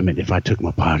God damn it, if I took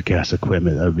my podcast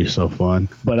equipment, that would be so fun.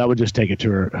 But I would just take it to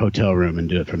her hotel room and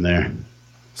do it from there.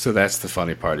 So that's the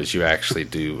funny part, is you actually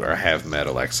do or have met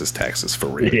Alexis Texas for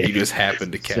real. Yeah. You just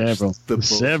happen to catch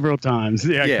several times.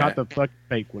 Yeah, I caught the fucking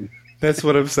fake one. That's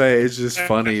what I'm saying. It's just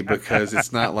funny because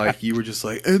it's not like you were just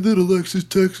like, and then Alexis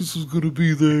Texas was going to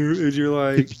be there. And you're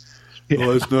like,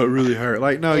 well, it's not really her.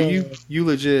 Like, no, you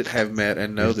legit have met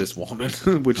and know this woman,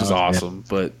 which is awesome.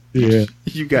 But you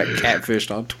got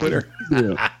catfished on Twitter.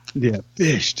 Yeah,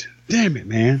 fished. Damn it,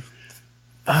 man.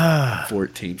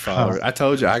 14 followers. I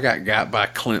told you I got by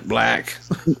Clint Black.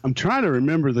 I'm trying to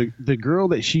remember the girl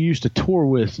that she used to tour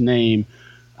with, name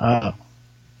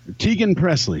Tegan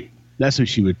Presley. That's who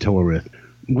she would tour with.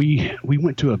 We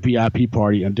went to a VIP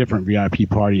party, a different VIP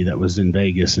party that was in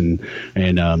Vegas, and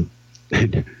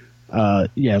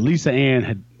Lisa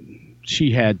Ann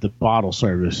had the bottle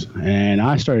service, and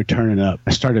I started turning up.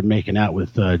 I started making out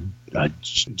with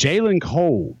Jalen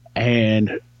Cole,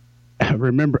 and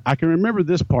I can remember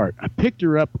this part. I picked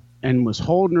her up and was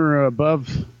holding her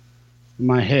above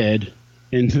my head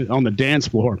on the dance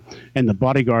floor, and the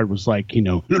bodyguard was like,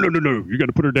 no, you got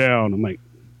to put her down. I'm like,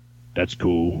 that's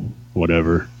cool,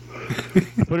 whatever.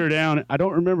 I put her down. I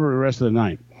don't remember the rest of the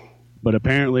night, but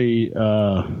apparently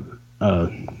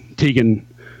Tegan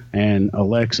and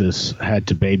Alexis had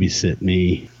to babysit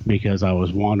me because I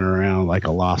was wandering around like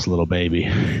a lost little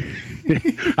baby.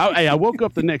 I woke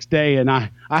up the next day and I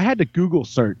had to Google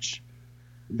search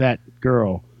that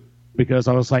girl because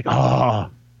I was like, how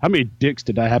many dicks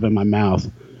did I have in my mouth?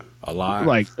 A lot.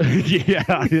 Like,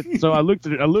 yeah. So I looked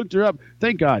her up.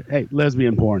 Thank God. Hey,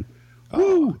 lesbian porn.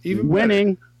 Woo! Even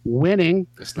winning.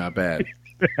 That's not bad.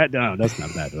 No, that's not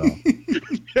bad at all.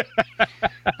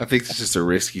 I think it's just a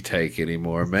risky take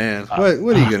anymore, man.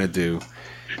 What are you gonna do?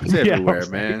 It's everywhere,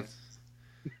 man.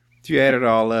 If you add it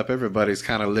all up, everybody's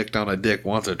kind of licked on a dick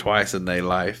once or twice in their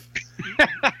life.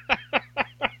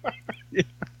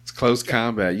 It's close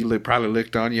combat. You probably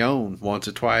licked on your own once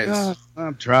or twice.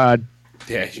 I've tried.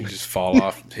 Yeah, you just fall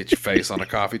off and hit your face on a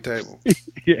coffee table.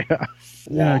 Yeah.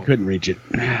 Yeah, I couldn't reach it.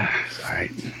 All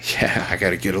right. Yeah, I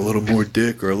got to get a little more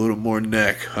dick or a little more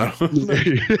neck. I don't know.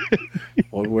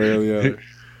 One way or the other.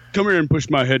 Come here and push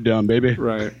my head down, baby.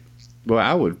 Right. Well,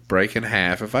 I would break in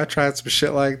half if I tried some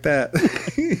shit like that.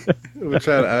 I would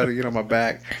try to get on my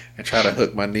back and try to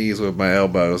hook my knees with my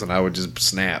elbows, and I would just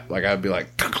snap. Like, I'd be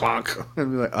like, clonk. I'd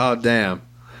be like, oh, damn.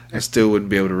 I still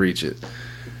wouldn't be able to reach it.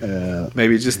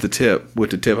 Maybe just the tip. With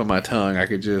the tip of my tongue, I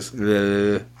could just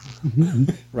right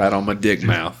on my dick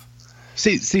mouth.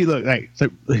 See, look,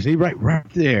 see, right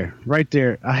there.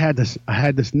 I had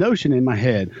this notion in my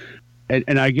head,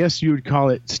 and I guess you would call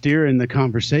it steering the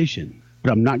conversation.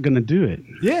 But I'm not going to do it.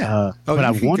 Yeah, but I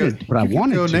wanted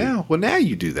to. Now. Well, now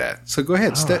you do that. So go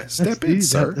ahead, step in,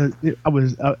 sir.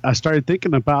 I started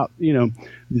thinking about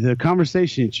the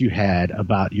conversations you had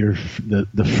about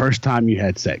the first time you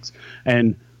had sex,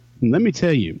 and let me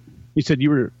tell you, you said you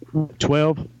were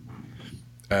 12.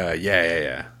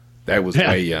 Yeah. That was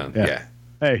way young. Yeah.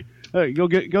 Hey,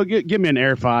 give me an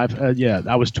Air 5. Yeah,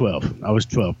 I was 12.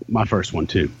 My first one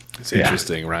too. It's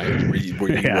interesting, right? Were you,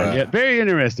 yeah, very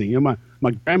interesting. My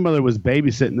grandmother was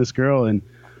babysitting this girl, and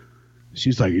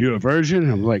she's like, "You a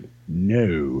virgin?" I'm like,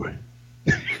 "No."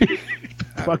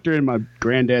 Fucked her in my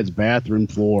granddad's bathroom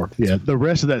floor. Yeah, the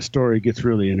rest of that story gets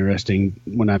really interesting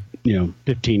when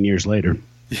 15 years later.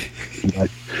 But,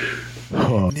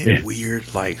 isn't it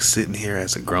weird, like sitting here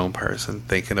as a grown person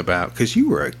thinking about, because you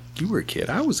were a kid.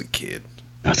 I was a kid.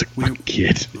 I was a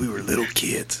kid. We were little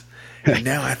kids. And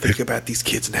now I think about these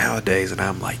kids nowadays, and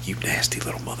I'm like, you nasty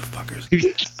little motherfuckers.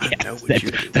 I know what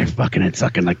you're doing. They're fucking and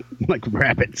sucking like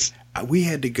rabbits. We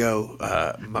had to go,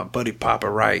 my buddy Papa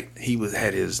Wright,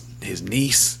 had his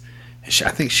niece. I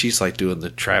think she's like doing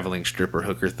the traveling stripper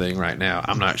hooker thing right now.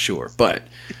 I'm not sure. But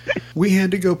we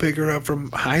had to go pick her up from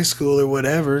high school or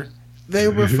whatever. They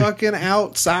were fucking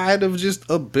outside of just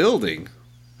a building.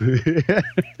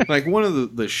 Like one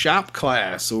of the shop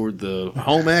class or the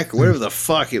home ec or whatever the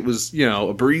fuck. It was, a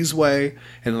breezeway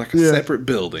and like a separate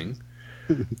building.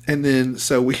 And then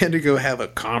so we had to go have a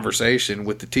conversation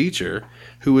with the teacher,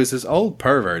 who was this old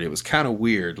pervert. It was kind of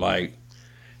weird. Like,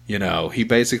 he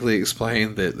basically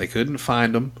explained that they couldn't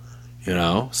find him,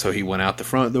 so he went out the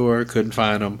front door, couldn't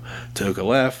find him, took a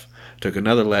left, took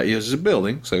another left. It was just a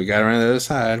building, so he got around the other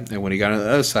side, and when he got on the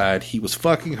other side, he was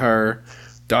fucking her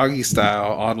doggy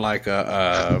style on like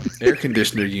a air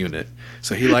conditioner unit.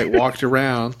 So he like walked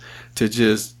around to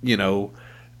just,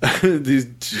 these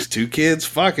just two kids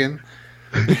fucking.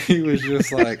 He was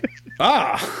just like,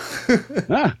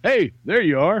 hey, there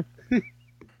you are.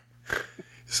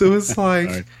 So it's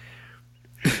like,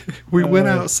 we went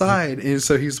outside, and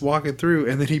so he's walking through,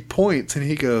 and then he points, and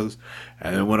he goes,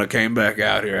 and then when I came back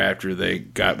out here after they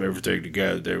got everything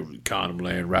together, there was a condom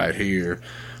laying right here.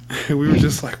 And we were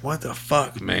just like, what the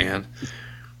fuck, man?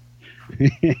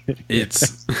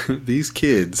 It's these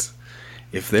kids,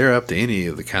 if they're up to any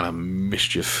of the kind of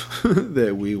mischief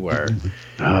that we were.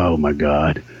 Oh, my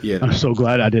God. Yeah, I'm so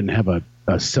glad I didn't have a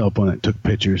cell phone that took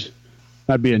pictures.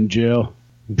 I'd be in jail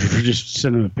for just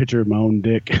sending a picture of my own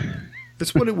dick.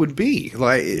 That's what it would be.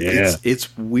 Like,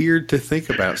 it's weird to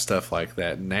think about stuff like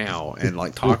that now and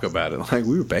like talk about it like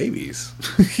we were babies.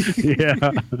 Yeah.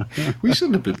 We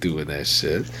shouldn't have been doing that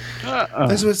shit.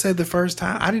 That's what I said the first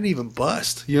time. I didn't even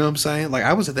bust. You know what I'm saying? Like,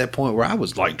 I was at that point where I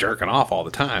was like jerking off all the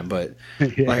time, but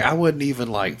like I wasn't even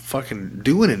like fucking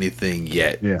doing anything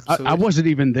yet. Yeah. So I wasn't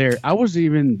even there. I wasn't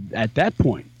even at that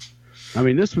point. I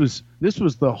mean, this was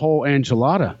the whole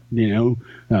enchilada,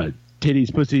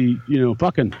 titties, pussy,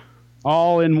 fucking.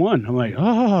 All in one. I'm like,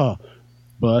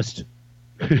 bust.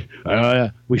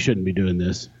 We shouldn't be doing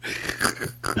this.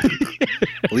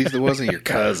 At least it wasn't your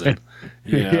cousin.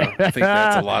 I think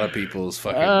that's a lot of people's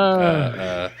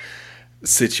fucking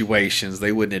situations.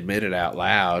 They wouldn't admit it out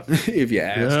loud if you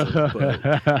asked them. But,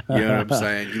 you know what I'm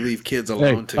saying? You leave kids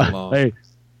alone too long. Hey,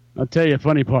 I'll tell you a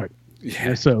funny part.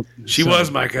 Yeah. She was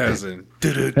my cousin.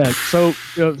 So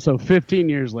 15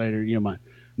 years later,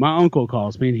 my uncle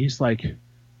calls me and he's like,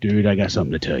 dude, I got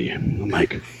something to tell you. I'm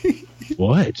like,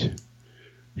 what?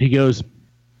 He goes,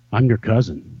 I'm your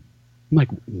cousin. I'm like,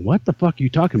 what the fuck are you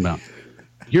talking about?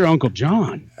 You're Uncle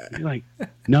John. You're like,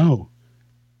 no.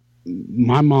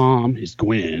 My mom is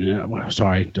Gwen.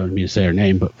 Sorry, don't mean to say her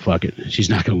name, but fuck it. She's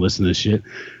not going to listen to this shit.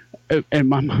 And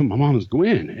my mom is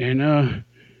Gwen. And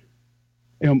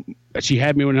she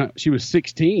had me when she was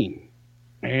 16.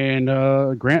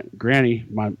 and Granny,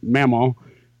 my mama,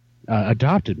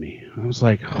 adopted me. I was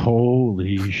like,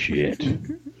 holy shit.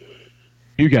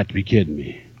 You got to be kidding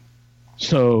me.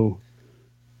 So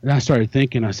and I started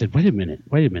thinking, I said, wait a minute.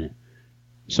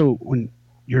 So when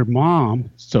your mom,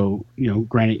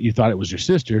 granted you thought it was your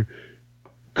sister,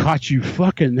 caught you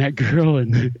fucking that girl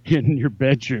in your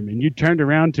bedroom, and you turned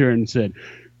around to her and said,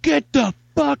 get the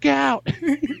fuck out.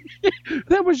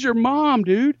 That was your mom,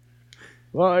 dude.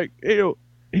 Like, and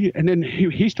then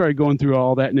he started going through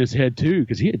all that in his head too,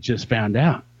 because he had just found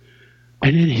out.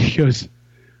 And then he goes,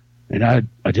 and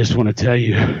I just want to tell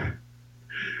you,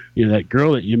 that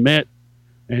girl that you met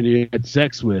and you had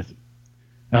sex with,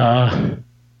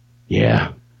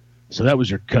 yeah, so that was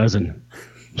your cousin.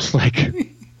 It's like,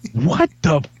 what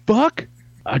the fuck?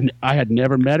 I had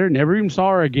never met her, never even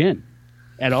saw her again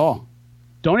at all.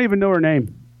 Don't even know her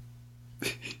name.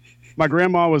 My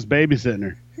grandma was babysitting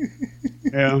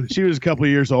her. She was a couple of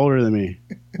years older than me.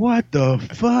 What the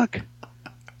fuck?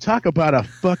 Talk about a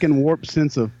fucking warped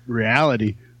sense of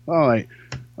reality. Oh, like,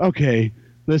 okay,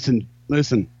 listen,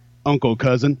 uncle,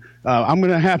 cousin. I'm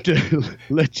going to have to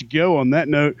let you go on that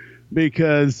note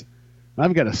because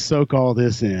I've got to soak all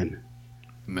this in.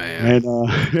 Man.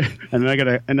 And I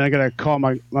gotta call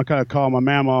my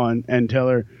mama and tell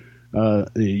her,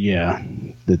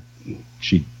 that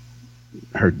she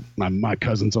heard my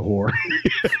cousin's a whore.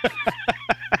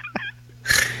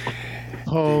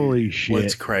 Holy shit!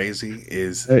 What's crazy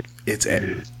is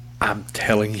I'm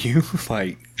telling you,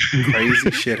 like,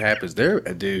 crazy shit happens.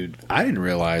 Dude, I didn't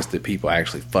realize that people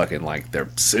actually fucking like their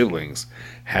siblings.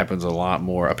 Happens a lot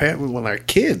more apparently when they're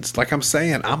kids. Like I'm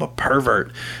saying, I'm a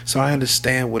pervert, so I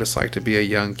understand what it's like to be a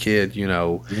young kid,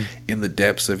 in the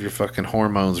depths of your fucking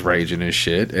hormones raging and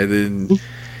shit. And then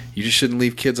you just shouldn't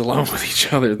leave kids alone with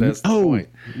each other. That's the point.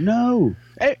 No.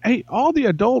 Hey, all the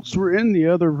adults were in the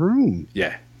other room.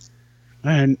 Yeah.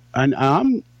 And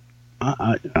I'm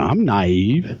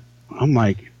naive. I'm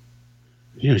like,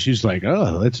 she's like,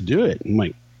 oh, let's do it. I'm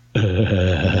like,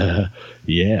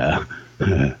 yeah.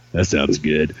 That sounds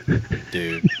good.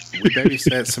 Dude, we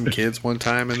babysat some kids one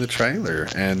time in the trailer,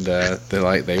 and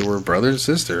they were brother and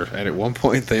sister. And at one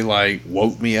point, they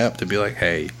woke me up to be like,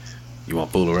 "Hey, you want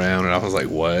to fool around?" And I was like,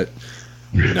 "What?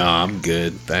 No, I'm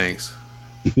good, thanks."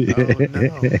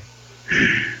 Oh,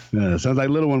 no. Sounds like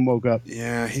little one woke up.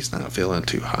 Yeah, he's not feeling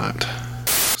too hot.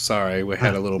 Sorry, we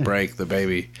had a little break. The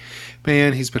baby,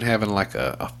 man, he's been having like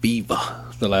a fever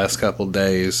the last couple of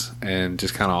days, and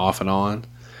just kind of off and on.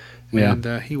 Yeah.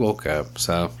 And he woke up.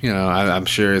 So, I'm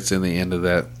sure it's in the end of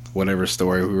that whatever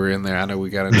story we were in there. I know we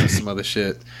got into some other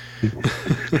shit. I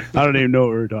don't even know what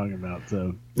we were talking about,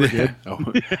 so we're good.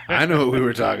 I know what we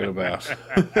were talking about.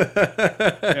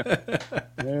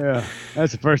 Yeah.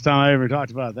 That's the first time I ever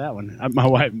talked about that one. My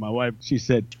wife, she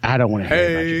said, I don't want to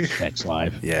hear about your sex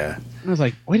life. Yeah. I was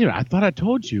like, wait a minute, I thought I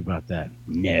told you about that.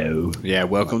 No. Yeah,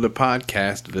 welcome to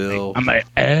Podcastville. I'm like,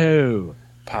 oh.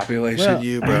 Population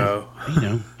you, bro.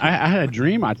 I had a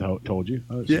dream I told you.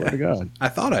 I swear to God. I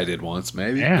thought I did once,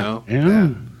 maybe. Yeah. No?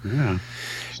 Yeah.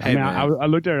 Hey, I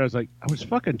looked at her, I was like, I was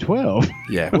fucking 12.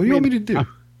 Yeah. What do you want me to do?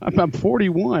 I'm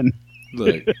 41.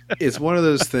 Look, it's one of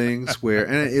those things where,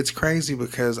 and it's crazy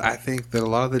because I think that a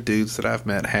lot of the dudes that I've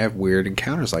met have weird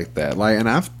encounters like that. And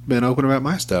I've been open about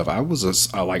my stuff. I was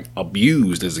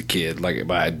abused as a kid,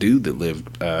 by a dude that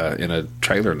lived in a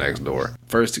trailer next door.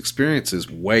 First experience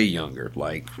is way younger,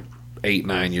 8,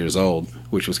 9 years old,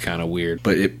 which was kind of weird.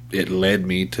 But it led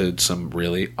me to some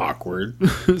really awkward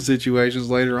situations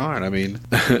later on. I mean,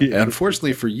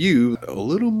 unfortunately for you, a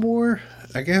little more.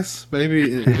 I guess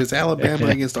maybe if it's Alabama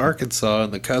against Arkansas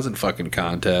in the cousin fucking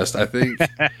contest, I think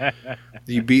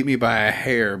you beat me by a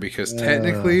hair because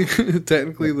technically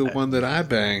the one that I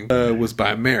banged was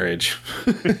by marriage.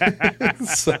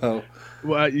 So,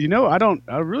 well,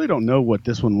 I really don't know what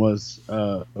this one was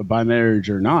by marriage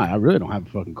or not. I really don't have a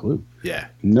fucking clue. Yeah,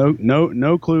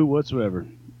 no clue whatsoever,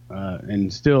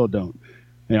 and still don't.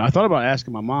 I thought about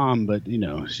asking my mom, but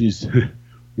she's.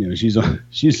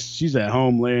 She's at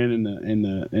home laying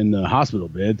in the hospital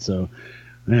bed, so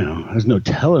there's no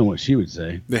telling what she would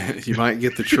say. You might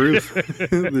get the truth.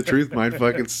 The truth might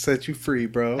fucking set you free,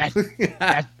 bro.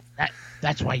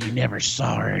 That's why you never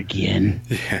saw her again.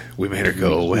 Yeah, we made her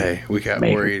go away. We got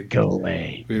worried. Go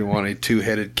away. We didn't want any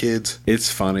two-headed kids. It's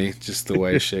funny, just the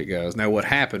way shit goes. Now, what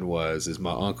happened is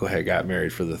my uncle had got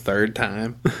married for the third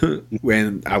time,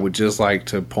 and I would just like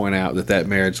to point out that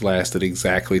marriage lasted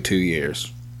exactly 2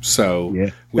 years.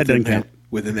 So within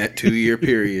that 2 year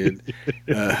period,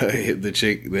 the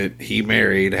chick that he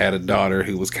married had a daughter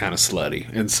who was kind of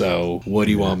slutty. And so what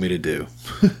do you want me to do?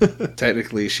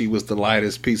 Technically, she was the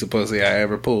lightest piece of pussy I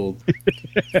ever pulled.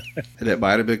 And it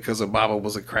might have been because Obama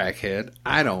was a crackhead.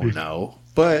 I don't know.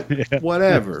 But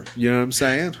whatever. You know what I'm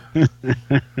saying?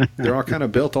 They're all kind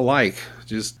of built alike.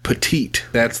 Just petite.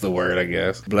 That's the word, I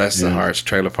guess. Bless the hearts,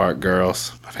 Trailer Park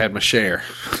Girls. I've had my share.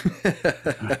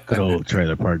 Good old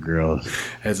Trailer Park Girls.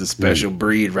 That's a special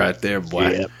breed right there,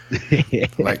 boy.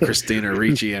 Yep. Like Christina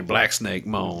Ricci and Black Snake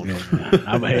Moan.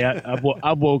 Yeah.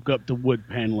 I woke up to wood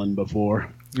paneling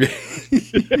before.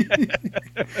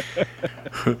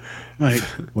 Like,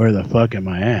 where the fuck am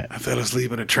I at? I fell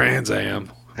asleep in a Trans Am.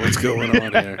 What's going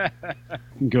on here?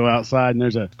 Go outside and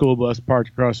there's a school bus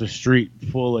parked across the street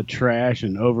full of trash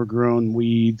and overgrown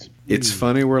weeds. It's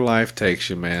funny where life takes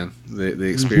you, man. The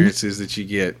experiences that you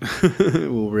get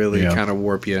will really kind of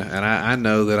warp you. And I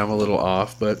know that I'm a little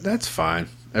off, but that's fine.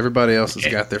 Everybody else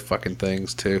has got their fucking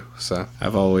things too. So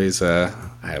I've always, I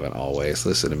haven't always,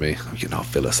 listen to me, I'm getting all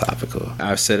philosophical.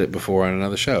 I've said it before on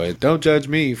another show. Don't judge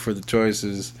me for the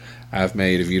choices I've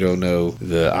made if you don't know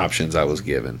the options I was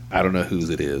given. I don't know whose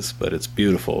it is, but it's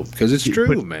beautiful because it's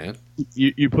true, man.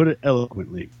 You put it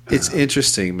eloquently. It's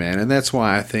interesting, man, and that's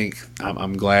why I think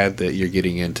I'm glad that you're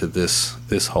getting into this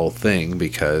whole thing,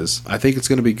 because I think it's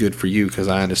going to be good for you, because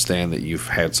I understand that you've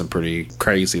had some pretty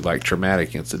crazy, like,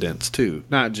 traumatic incidents too.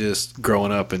 Not just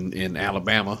growing up in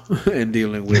Alabama and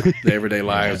dealing with the everyday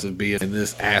lives of being in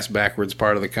this ass backwards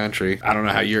part of the country. I don't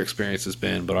know how your experience has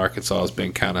been, but Arkansas has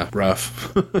been kind of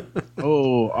rough.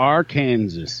 Oh,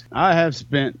 Arkansas. I have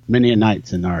spent many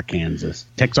nights in Arkansas.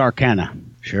 Texarkana.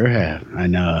 Sure have.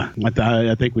 And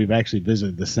I think we've actually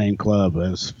visited the same club.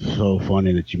 It's so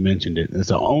funny that you mentioned it. It's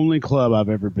the only club I've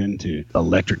ever been to.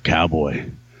 Electric Cowboy.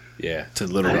 Yeah, to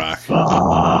Little Rock.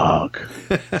 Fuck.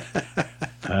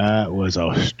 That was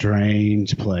a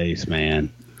strange place,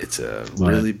 man. It's a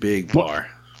really big bar.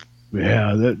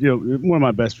 Yeah, one of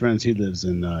my best friends, he lives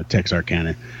in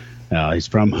Texarkana. He's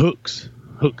from Hooks,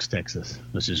 Texas,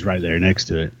 which is right there next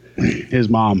to it. His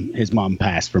mom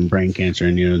passed from brain cancer,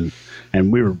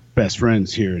 and we were best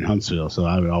friends here in Huntsville. So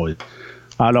I'd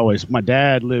always. My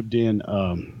dad lived in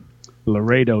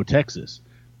Laredo, Texas.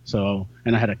 So,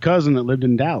 and I had a cousin that lived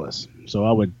in Dallas. So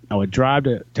I would drive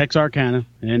to Texarkana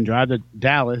and then drive to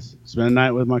Dallas, spend the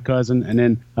night with my cousin, and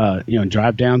then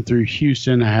drive down through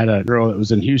Houston. I had a girl that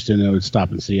was in Houston that I would stop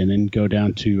and see, and then go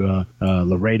down to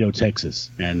Laredo,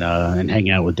 Texas, and hang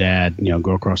out with Dad.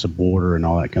 Go across the border and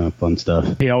all that kind of fun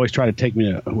stuff. He always tried to take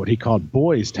me to what he called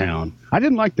Boys Town. I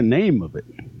didn't like the name of it.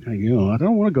 I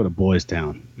don't want to go to Boys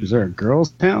Town. Is there a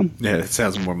girls' town? Yeah, that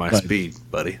sounds more my speed,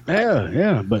 buddy.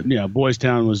 Yeah. But Boys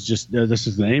Town was just this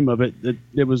is the name of it.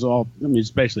 It was all. I mean,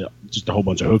 it's basically just a whole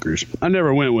bunch of hookers. I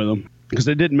never went with them because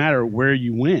it didn't matter where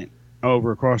you went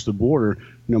over across the border.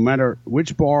 No matter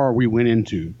which bar we went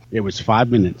into, it was 5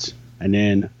 minutes, and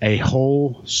then a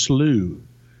whole slew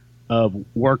of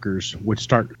workers would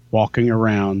start walking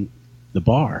around the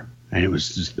bar, and it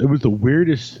was the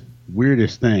weirdest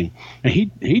thing. And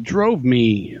he drove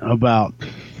me about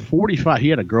 45. He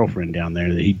had a girlfriend down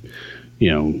there that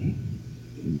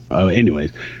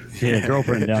anyways, he had a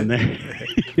girlfriend down there.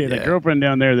 He had a girlfriend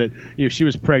down there that she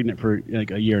was pregnant for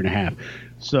like a year and a half.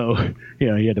 So he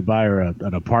had to buy her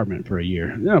an apartment for a year.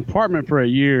 An apartment for a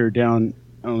year down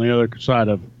on the other side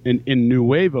of in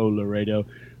Nuevo Laredo,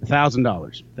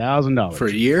 $1,000 for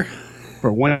a year.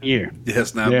 For 1 year. Yeah,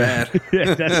 that's not bad.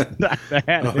 Yeah, that's not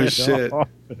bad. Oh, shit.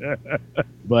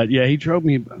 But yeah, he drove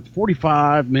me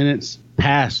 45 minutes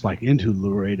past, like, into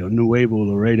Nuevo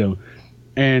Laredo.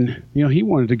 And, he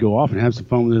wanted to go off and have some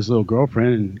fun with his little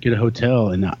girlfriend and get a hotel.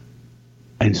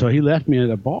 And so he left me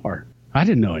at a bar. I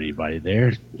didn't know anybody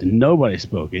there. Nobody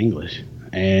spoke English.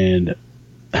 And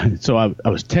so I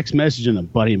was text messaging a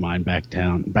buddy of mine back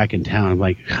in town. I'm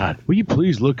like, God, will you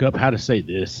please look up how to say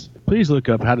this? Please look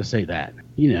up how to say that.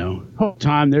 Whole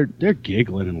time they're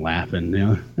giggling and laughing.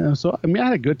 So I mean, I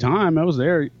had a good time. I was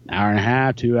there an hour and a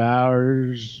half, 2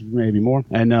 hours, maybe more.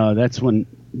 And that's when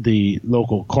the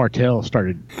local cartel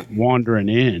started wandering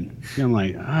in. I'm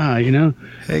like,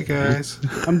 hey guys,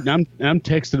 I'm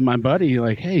texting my buddy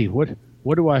like, hey, what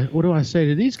do I say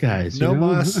to these guys? No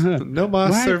más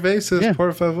Right? cervezas,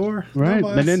 por favor. Right. No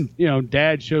más. But then,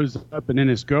 Dad shows up, and then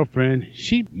his girlfriend,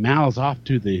 she mouths off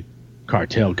to the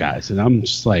cartel guys. And I'm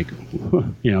just like,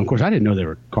 of course, I didn't know they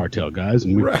were cartel guys.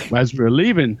 And as we were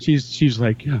leaving, she's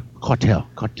like, yeah, cartel.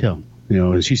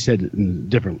 And she said it in a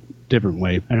different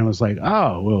way. And I was like,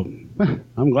 oh, well,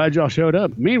 I'm glad y'all showed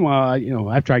up.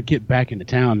 Meanwhile, after I get back into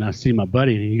town, I see my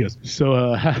buddy, and he goes,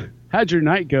 so, how'd your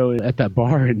night go at that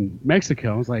bar in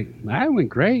Mexico? I was like, that went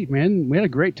great, man. We had a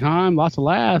great time, lots of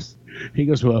laughs. He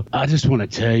goes, well, I just want to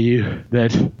tell you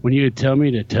that when you would tell me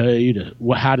to tell you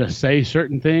how to say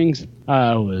certain things,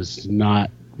 I was not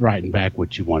writing back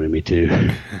what you wanted me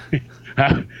to.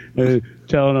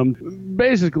 Telling him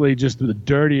basically just the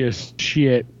dirtiest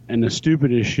shit and the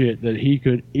stupidest shit that he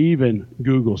could even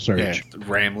Google search. Yeah,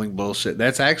 rambling bullshit.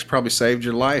 That's actually probably saved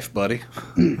your life, buddy.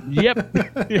 Yep.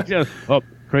 Oh,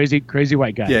 crazy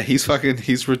white guy. Yeah, he's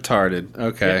retarded.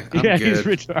 Okay. I'm good. He's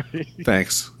retarded.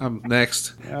 Thanks. I'm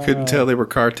next. Couldn't tell they were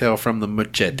cartel from the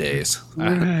machetes.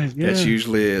 Right, yeah. That's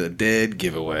usually a dead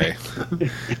giveaway.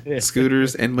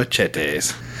 Scooters and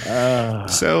machetes.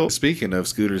 So, speaking of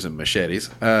scooters and machetes,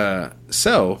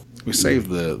 so we saved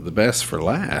the best for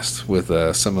last with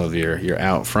some of your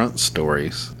out front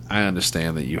stories. I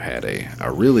understand that you had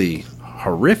a really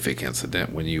horrific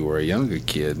incident when you were a younger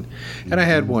kid, and I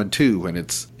had one too, and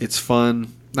it's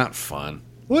fun, not fun.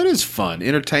 Well, it is fun,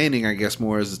 entertaining, I guess.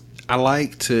 More as I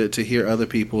like to hear other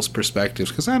people's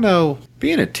perspectives, because I know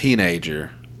being a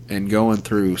teenager and going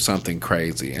through something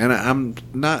crazy, and I'm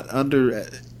not under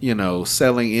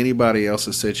selling anybody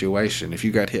else's situation. If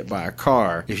you got hit by a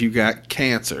car, if you got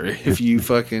cancer, if you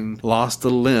fucking lost a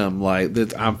limb, like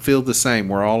that, I feel the same.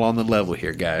 We're all on the level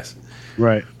here, guys.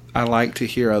 Right. I like to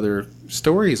hear other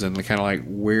stories and kind of like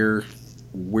where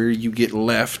you get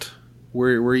left,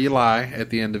 where you lie at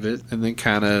the end of it, and then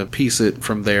kind of piece it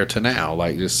from there to now.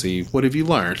 Like, just see, what have you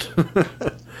learned?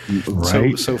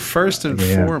 Right. So first and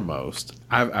foremost,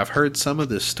 I've heard some of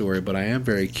this story, but I am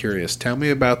very curious. Tell me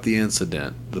about the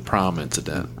incident, the prom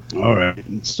incident. All right.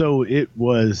 So it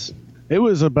was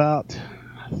about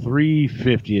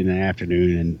 3:50 in the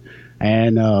afternoon,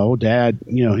 and old Dad,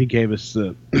 he gave us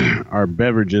our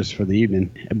beverages for the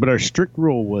evening. But our strict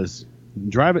rule was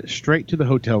drive it straight to the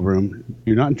hotel room,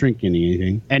 do not drink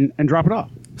anything, and drop it off.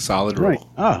 Solid rule. Right.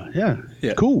 Oh,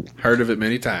 yeah. Cool. Heard of it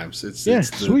many times. It's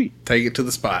sweet. Take it to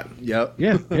the spot. Yep.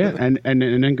 Yeah. and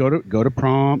then go to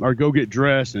prom, or go get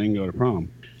dressed and then go to prom.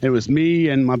 It was me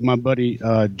and my buddy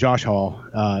Josh Hall.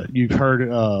 You've heard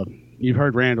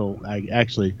Randall,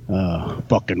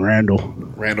 fucking Randall.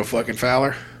 Randall fucking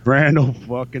Fowler. Randall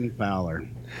fucking Fowler.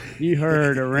 You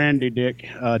heard a Randy Dick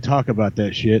talk about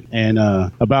that shit, and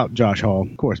about Josh Hall.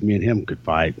 Of course, me and him could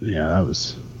fight. Yeah, that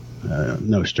was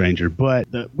no stranger.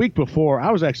 But the week before, I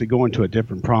was actually going to a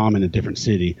different prom in a different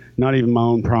city. Not even my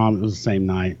own prom. It was the same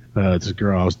night. This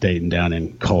girl I was dating down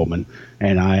in Coleman,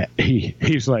 and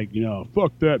he's like,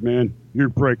 fuck that, man. You're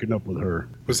breaking up with her.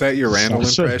 Was that your Randall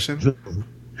impression?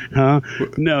 Huh?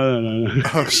 No.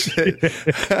 Oh, shit.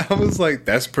 I was like,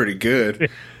 that's pretty good.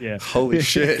 Yeah. Holy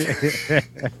shit.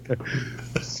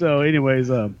 So anyways,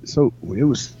 so it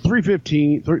was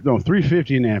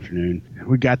 3:50 in the afternoon.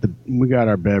 We got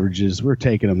our beverages. We're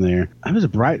taking them there. It was a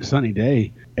bright, sunny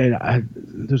day, and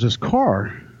there's this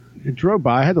car. It drove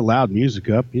by. I had the loud music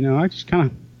up. I just kind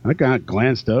of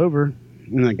glanced over,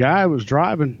 and the guy was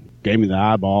driving gave me the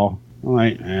eyeball. I'm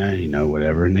like,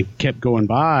 whatever. And they kept going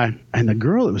by. And the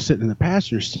girl that was sitting in the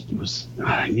passenger seat was,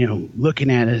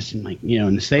 looking at us and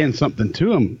and saying something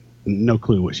to him. No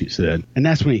clue what she said. And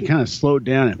that's when he kind of slowed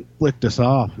down and flicked us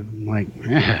off. And I'm like,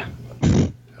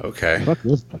 okay.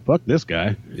 Fuck this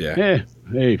guy. Yeah.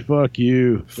 Hey, fuck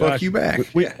you. Fuck Josh, you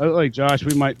back. Like Josh,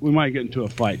 we might get into a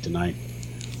fight tonight.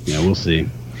 Yeah, we'll see.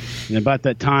 And about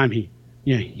that time, he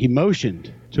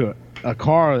motioned to a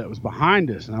car that was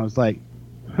behind us, and I was like,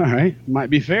 all right, might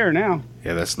be fair now.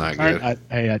 Yeah, that's not good.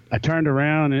 I turned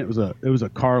around, and it was a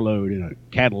carload in a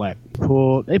Cadillac.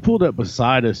 They pulled up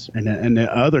beside us, and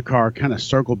the other car kind of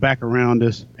circled back around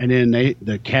us, and then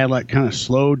the Cadillac kind of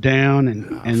slowed down, and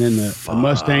then the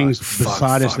Mustangs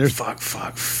beside us, they're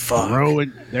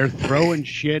throwing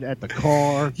shit at the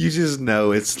car. You just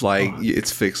know it's like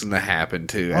it's fixing to happen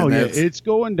too. Oh yeah, it's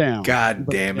going down. God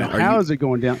damn it! How is it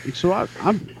going down? So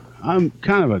I'm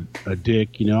kind of a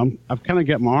dick, I've kind of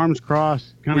got my arms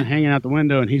crossed, kind of hanging out the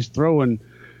window, and he's throwing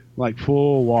like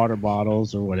full water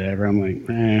bottles or whatever. I'm like,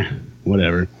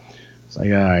 whatever. It's like,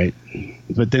 all right.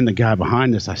 But then the guy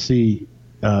behind us, I see,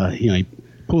 he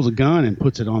pulls a gun and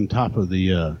puts it on top of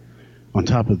the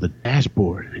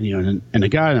dashboard, and the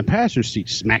guy in the passenger seat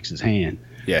smacks his hand.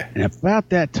 Yeah. And about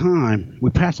that time,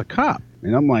 we pass a cop,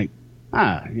 and I'm like,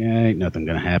 ain't nothing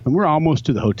gonna happen. We're almost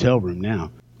to the hotel room now.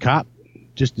 Cop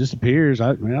just disappears.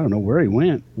 I don't know where he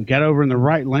went. We got over in the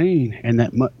right lane, and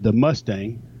the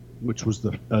Mustang, which was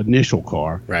the initial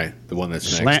car, right, the one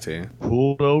that's next to you,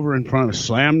 pulled over in front of us,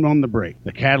 slammed on the brake.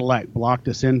 The Cadillac blocked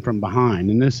us in from behind,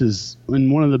 and this is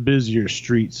in one of the busier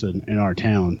streets in our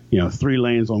town. 3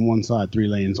 lanes on one side, 3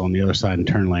 lanes on the other side, and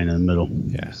turn lane in the middle.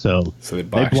 Yeah. So they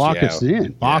blocked us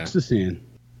in, boxed us in.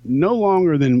 No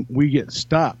longer than we get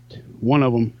stopped, one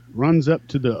of them runs up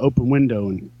to the open window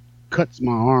and cuts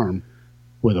my arm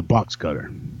with a box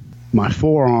cutter. My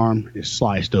forearm is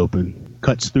sliced open,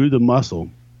 cuts through the muscle,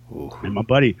 Ooh. And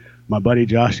my buddy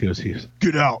Josh goes,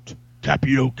 get out,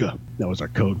 tapioca. That was our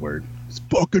code word. It's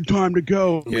fucking time to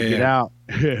go. Yeah, we get out.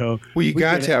 You know, Well, you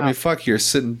got get to. I out. mean, fuck, you're a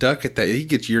sitting duck at that. You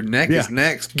get your neck is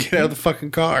next. Get out of the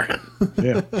fucking car.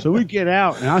 Yeah. So we get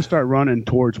out, and I start running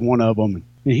towards one of them.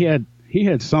 And he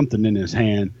had something in his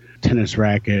hand, tennis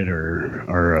racket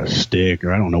or a stick,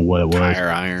 or I don't know what it was. Tire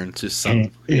iron, just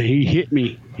something. And he hit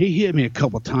me. He hit me a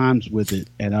couple times with it,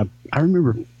 and I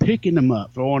remember picking him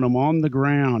up, throwing him on the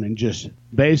ground, and just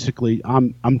basically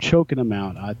I'm choking him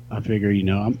out. I figure, you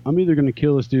know, I'm either going to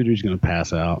kill this dude or he's going to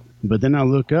pass out. But then I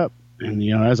look up, and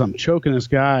you know, as I'm choking this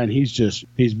guy, and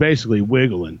he's basically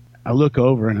wiggling. I look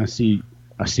over and I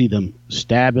see them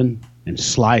stabbing and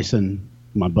slicing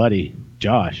my buddy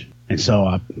Josh. And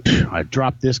so I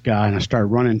dropped this guy and I started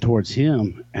running towards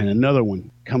him, and another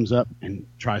one comes up and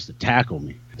tries to tackle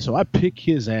me. So I pick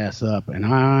his ass up, and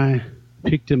I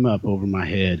picked him up over my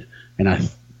head, and I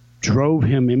drove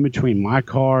him in between my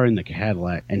car and the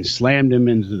Cadillac and slammed him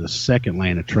into the second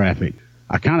lane of traffic.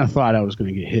 I kind of thought I was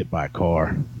going to get hit by a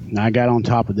car. And I got on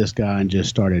top of this guy and just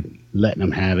started letting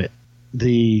him have it.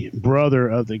 The brother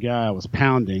of the guy I was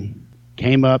pounding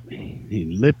came up,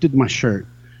 he lifted my shirt,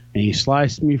 and he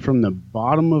sliced me from the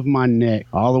bottom of my neck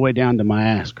all the way down to my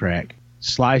ass crack,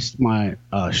 sliced my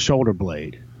shoulder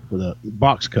blade with a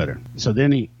box cutter. So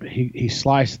then he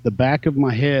sliced the back of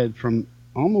my head from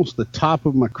almost the top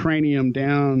of my cranium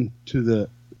down to the,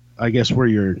 I guess, where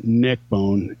your neck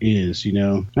bone is, you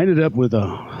know. I ended up with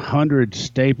 100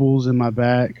 staples in my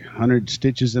back, 100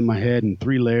 stitches in my head, and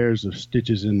 3 layers of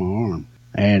stitches in my arm.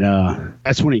 And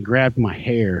that's when he grabbed my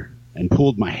hair and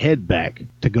pulled my head back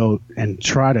to go and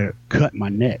try to cut my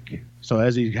neck. So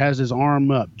as he has his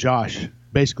arm up, Josh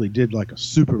basically did like a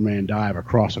Superman dive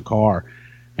across a car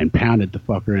and pounded the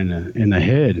fucker in the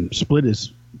head and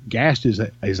gashed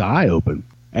his eye open.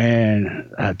 And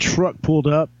a truck pulled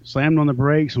up, slammed on the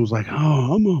brakes, and was like,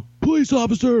 "Oh, I'm a police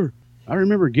officer." I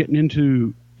remember getting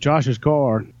into Josh's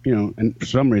car, you know, and for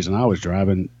some reason I was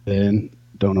driving then,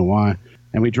 don't know why.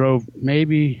 And we drove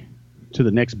maybe to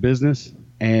the next business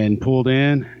and pulled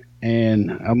in,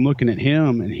 and I'm looking at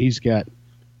him, and he's got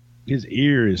his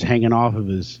ear is hanging off of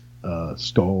his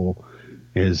skull.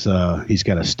 He's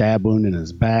got a stab wound in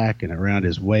his back and around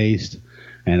his waist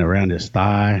and around his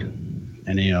thigh.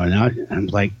 And, you know, and I'm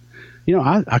like, you know,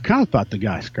 I kind of thought the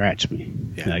guy scratched me.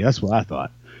 Yeah. Like, that's what I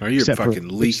thought. Or you're Except fucking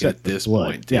leaking at this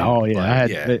point. Dude. Yeah, oh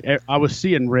yeah. Like, I was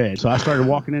seeing red, so I started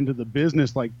walking into the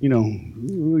business like, you know,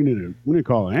 we need to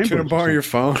call an ambulance. Can I borrow your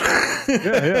phone?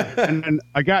 Yeah. And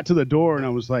I got to the door and I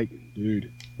was like,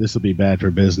 dude, this will be bad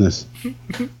for business.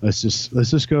 Let's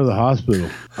just go to the hospital.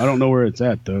 I don't know where it's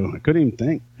at though. I couldn't even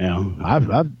think. You know,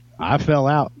 I fell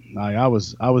out. I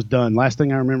was done. Last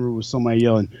thing I remember was somebody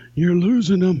yelling, "You're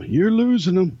losing them! You're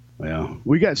losing them!" Well,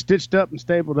 we got stitched up and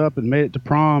stapled up and made it to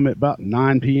prom at about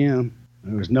 9 p.m.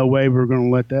 There was no way we were going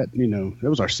to let that, you know, that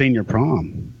was our senior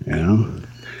prom, you know.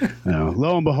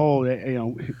 Lo and behold,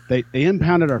 they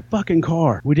impounded our fucking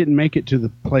car. We didn't make it to the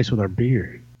place with our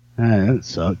beer. That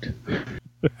sucked.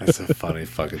 That's a funny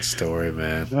fucking story,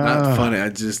 man. Not funny. I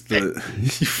just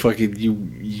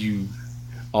you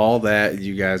all that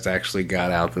you guys actually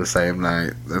got out the same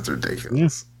night. That's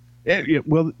ridiculous. Yeah.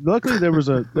 Well, luckily there was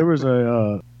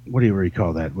a what do you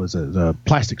call that? Was a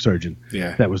plastic surgeon.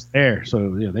 Yeah. That was there. So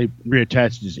you know, they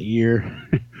reattached his ear,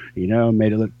 you know,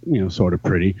 made it look, you know, sort of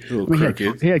pretty. A little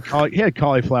crooked. He had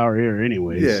cauliflower ear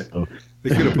anyways. Yeah. So. They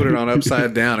could have put it on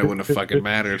upside down. It wouldn't have fucking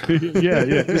mattered.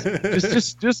 Yeah.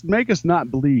 Just make us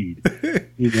not bleed,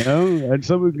 you know. And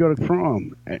so we could go to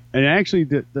prom. And actually,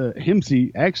 the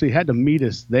HIMSI actually had to meet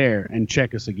us there and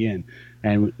check us again.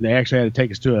 And they actually had to take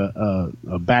us to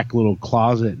a back little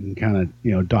closet and kind of,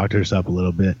 you know, doctor us up a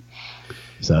little bit.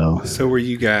 So were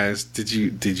you guys? Did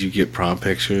you get prom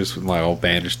pictures with like all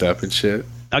bandaged up and shit?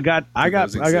 I got,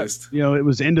 you know, it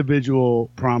was individual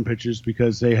prom pictures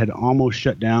because they had almost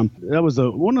shut down. That was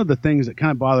one of the things that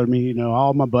kind of bothered me. You know,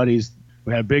 all my buddies,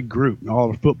 we had a big group, all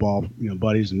our football, you know,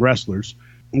 buddies and wrestlers.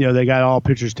 You know, they got all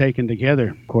pictures taken together.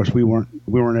 Of course, we weren't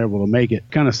able to make it.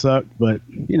 Kind of sucked, but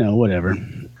you know, whatever.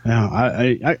 Now,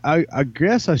 I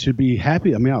guess I should be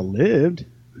happy. I mean, I lived.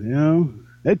 You know,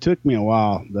 it took me a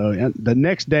while though. And the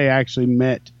next day, I actually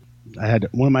I had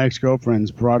one of my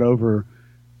ex-girlfriends brought over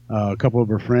a couple of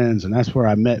her friends, and that's where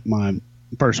I met my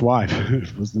first wife.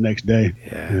 It was the next day.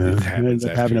 Yeah, I ended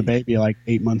up having a baby like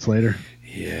 8 months later.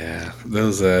 Yeah,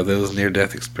 those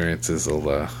near-death experiences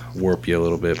will warp you a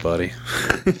little bit, buddy.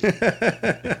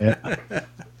 Yeah.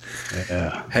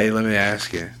 Yeah. Hey, let me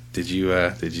ask you. Did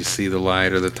you see the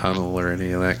light or the tunnel or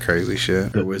any of that crazy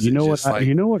shit? Or was You know just what?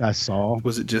 You know what I saw?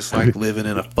 Was it just like living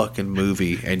in a fucking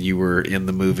movie and you were in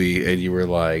the movie and you were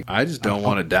like, I just don't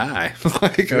want to die?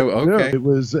 Like, oh, okay.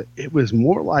 No, it was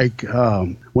more like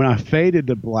when I faded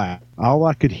to black, all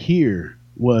I could hear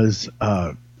was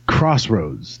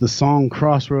Crossroads, the song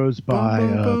Crossroads by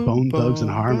Bone Thugs and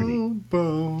Harmony,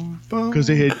 because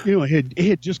it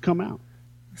had just come out.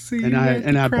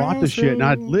 And I bought the shit and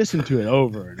I'd listened to it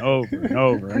over and over and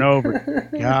over and over.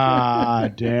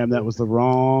 God damn, that was the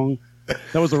wrong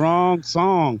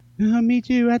song. I'll meet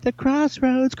you at the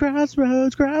crossroads.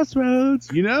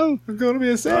 You know, I'm gonna be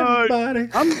a sad body.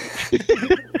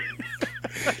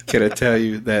 Can I tell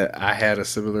you that I had a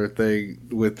similar thing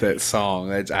with that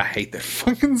song? I hate that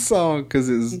fucking song because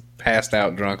it was passed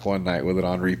out drunk one night with it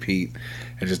on repeat.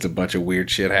 And just a bunch of weird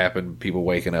shit happened. People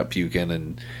waking up puking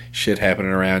and shit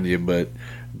happening around you. But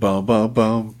boom, boom,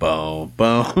 boom, boom,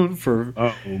 boom for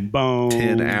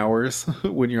 10 hours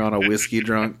when you're on a whiskey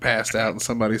drunk, passed out in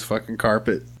somebody's fucking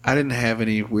carpet. I didn't have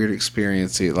any weird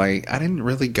experience. Like, I didn't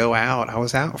really go out. I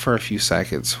was out for a few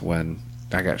seconds when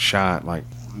I got shot. Like,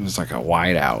 it was like a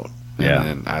whiteout. Yeah.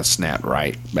 And then I snapped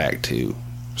right back to.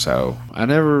 So I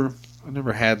never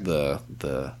had the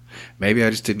maybe I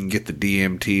just didn't get the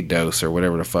DMT dose or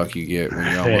whatever the fuck you get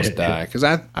when you almost die. Because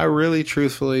I really,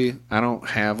 truthfully, I don't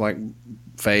have like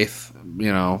faith,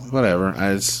 whatever.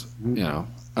 But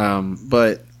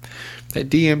that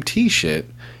DMT shit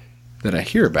that I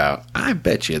hear about, I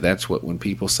bet you that's what when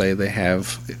people say they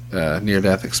have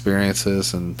near-death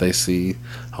experiences and they see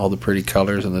all the pretty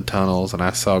colors in the tunnels and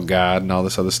I saw God and all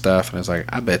this other stuff, and it's like,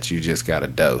 I bet you just got a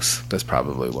dose. That's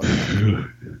probably what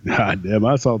happened. God damn,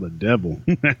 I saw the devil.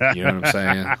 You know what I'm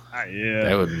saying? Yeah.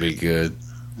 That wouldn't be good.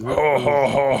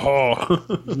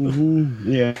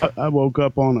 Mm-hmm. Yeah, I woke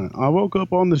up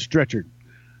on the stretcher,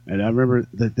 and I remember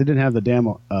that they didn't have the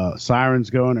damn sirens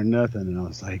going or nothing, and I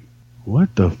was like,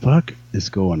 what the fuck is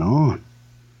going on?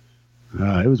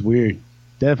 It was weird.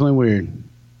 Definitely weird.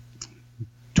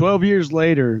 12 years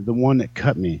later, the one that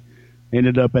cut me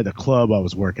ended up at the club I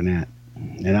was working at.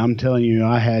 And I'm telling you,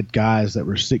 I had guys that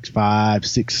were 6'5",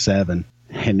 6'7",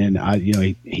 and then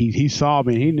he saw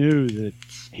me. He knew that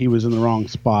he was in the wrong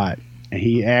spot, and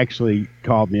he actually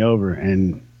called me over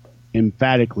and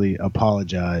emphatically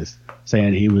apologized,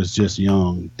 saying he was just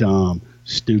young, dumb,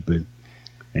 stupid,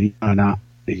 and I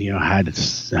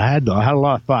had a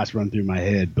lot of thoughts run through my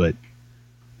head, but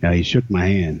he shook my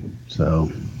hand.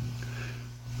 So,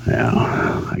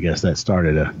 I guess that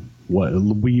started a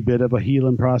wee bit of a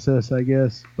healing process, I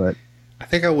guess. But I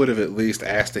think I would have at least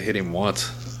asked to hit him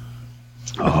once.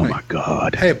 Oh my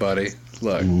God! Hey, buddy,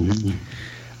 look,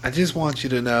 I just want you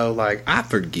to know, like, I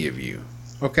forgive you.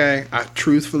 Okay, I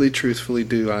truthfully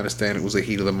do. I understand it was a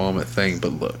heat of the moment thing, but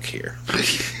look here.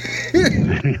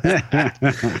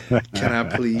 Can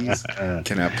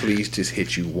I please just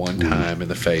hit you one time in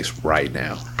the face right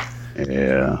now?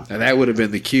 Yeah. And that would have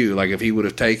been the cue. Like, if he would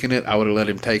have taken it, I would have let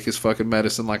him take his fucking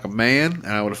medicine like a man, and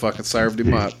I would have fucking served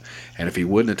him up. And if he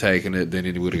wouldn't have taken it, then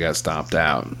he would have got stomped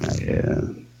out. Yeah.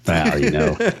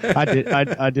 Well,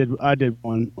 I did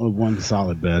one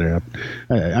solid better.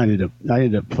 I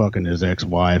ended up fucking his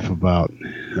ex-wife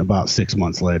about 6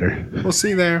 months later. Well,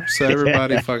 see there. So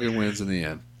everybody fucking wins in the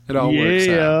end. It all works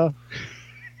out.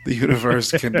 The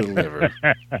universe can deliver.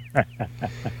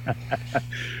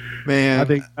 Man, I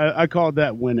think I called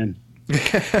that winning.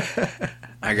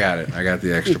 I got it. I got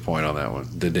the extra point on that one.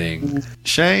 The ding.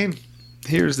 Shane,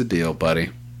 here's the deal,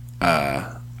 buddy.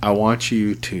 I want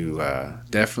you to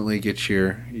definitely get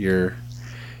your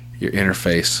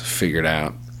interface figured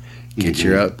out. Get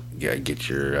your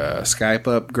Skype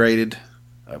upgraded.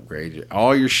 Upgrade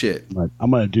all your shit.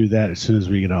 I'm gonna do that as soon as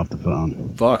we get off the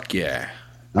phone. Fuck yeah.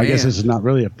 I guess this is not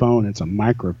really a phone; it's a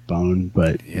microphone.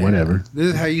 But whatever. This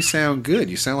is how you sound good.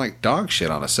 You sound like dog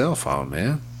shit on a cell phone,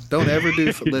 man. Don't ever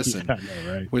do. Listen, I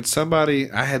know, right? When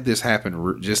somebody, I had this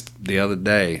happen just the other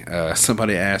day.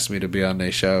 Somebody asked me to be on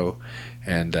their show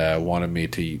and wanted me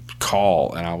to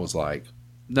call, and I was like,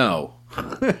 no.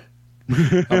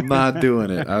 I'm not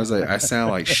doing it. I was like, I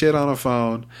sound like shit on a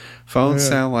phone. Phones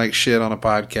sound like shit on a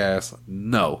podcast.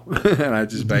 No. And I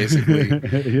just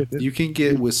basically, you can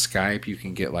get with Skype, you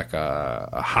can get like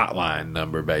a hotline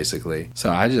number basically.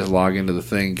 So I just log into the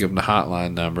thing, give them the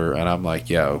hotline number, and I'm like,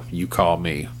 yo, you call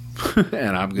me.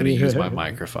 And I'm going to use my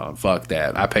microphone. Fuck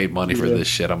that. I paid money for this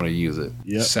shit. I'm going to use it.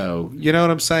 Yep. So, you know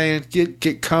what I'm saying?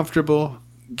 Get comfortable.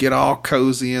 get all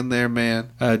cozy in there, man.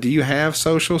 Do you have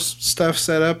social stuff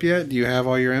set up yet? Do you have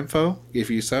all your info? If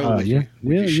you so, would you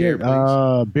share,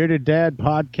 please? Bearded Dad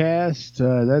Podcast.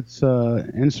 That's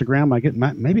Instagram. I get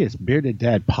maybe it's Bearded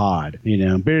Dad Pod.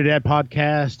 Bearded Dad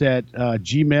Podcast at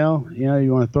Gmail.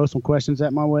 You want to throw some questions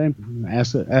at my way?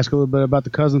 Ask a little bit about the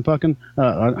cousin fucking.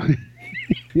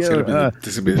 This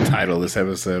is gonna be the title of this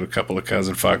episode. A couple of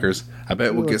cousin fuckers. I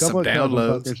bet we'll get some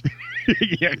downloads.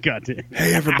 Yeah, got it.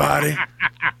 Hey, everybody.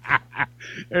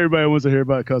 Everybody wants to hear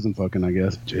about cousin fucking, I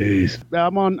guess. Jeez.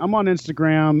 I'm on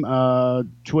Instagram,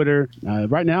 Twitter.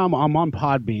 Right now I'm on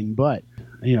Podbean, but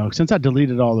since I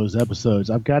deleted all those episodes,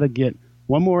 I've got to get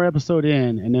one more episode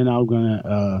in, and then I'm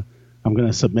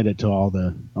gonna submit it to all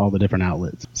the different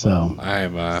outlets. So I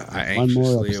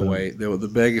anxiously await.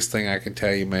 The biggest thing I can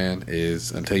tell you, man,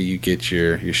 is until you get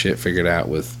your shit figured out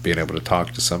with being able to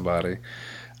talk to somebody.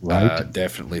 Right.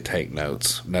 Definitely take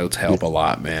notes. Notes help a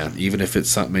lot, man. Even if it's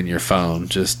something in your phone,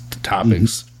 just the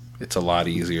topics, it's a lot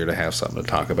easier to have something to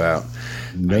talk about.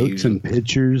 Notes and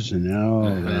pictures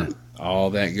and all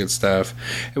that good stuff.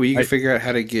 Well, you can figure out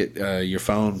how to get your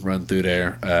phone run through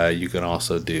there. You can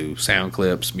also do sound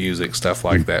clips, music, stuff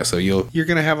like that. So you're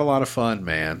going to have a lot of fun,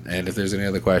 man. And if there's any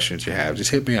other questions you have,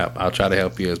 just hit me up. I'll try to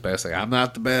help you as best I'm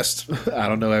not the best. I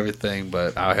don't know everything,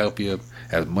 but I'll help you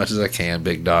as much as I can,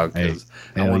 big dog.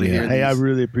 I want to hear. Hey, I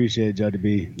really appreciate it, Judge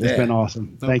B. It's been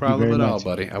awesome. No Thank problem you very at much.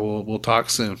 all, buddy. We'll talk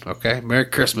soon. Okay. Merry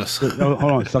Christmas. Hold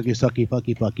on, sucky,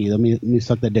 fucky. Let me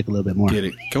suck that dick a little bit more. Get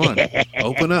it? Come on,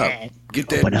 open up. Get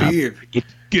that beer.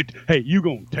 Get. Hey, you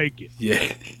gonna take it?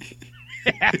 Yeah.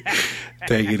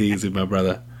 Take it easy, my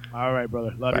brother. All right,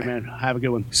 brother. Love you, man. Have a good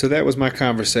one. So that was my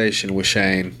conversation with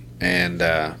Shane, and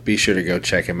be sure to go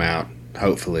check him out.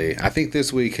 Hopefully, I think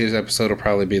this week his episode will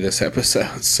probably be this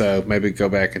episode, so maybe go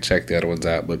back and check the other ones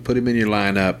out. But put him in your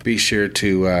lineup. Be sure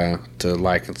to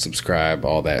like and subscribe,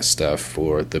 all that stuff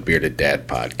for the Bearded Dad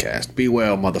Podcast. Be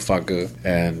well, motherfucker,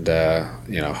 and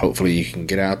hopefully you can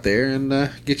get out there and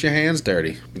get your hands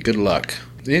dirty. Good luck.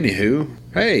 Anywho,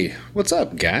 hey, what's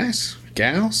up, guys,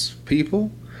 gals,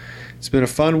 people? It's been a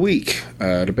fun week.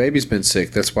 The baby's been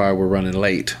sick. That's why we're running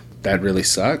late. That really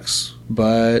sucks.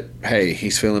 But, hey,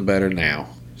 he's feeling better now.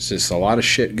 It's just a lot of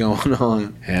shit going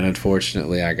on. And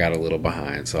unfortunately, I got a little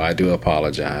behind. So I do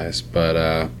apologize.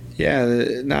 But,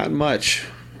 not much.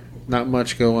 Not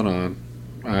much going on.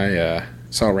 I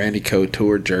saw Randy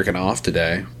Couture jerking off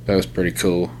today. That was pretty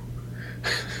cool.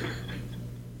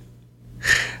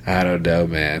 I don't know,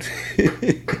 man.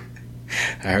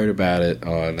 I heard about it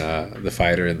on The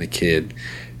Fighter and the Kid,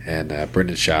 and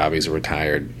Brendan Schaub, he's a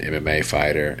retired MMA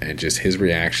fighter, and just his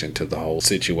reaction to the whole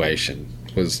situation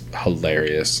was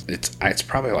hilarious. It's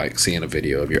probably like seeing a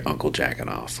video of your uncle jacking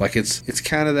off. Like it's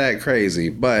kind of that crazy,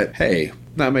 but hey,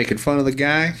 not making fun of the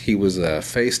guy. He was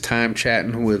FaceTime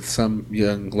chatting with some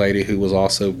young lady who was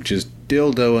also just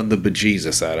dildoing the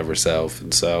bejesus out of herself,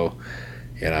 and so,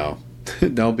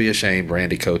 don't be ashamed,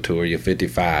 Randy Couture. You're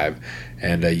 55,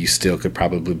 and you still could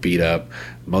probably beat up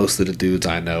most of the dudes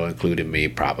I know, including me,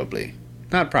 probably.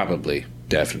 Not probably,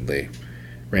 definitely.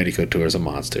 Randy Couture is a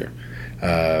monster.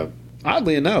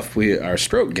 Oddly enough, our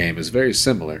stroke game is very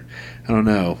similar. I don't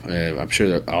know. I'm sure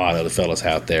that a lot of the fellas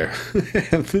out there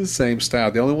have the same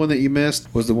style. The only one that you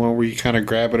missed was the one where you kind of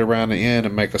grab it around the end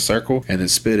and make a circle and then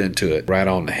spit into it right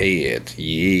on the head.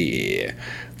 Yeah.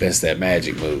 That's that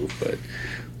magic move, but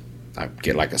I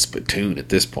get like a spittoon at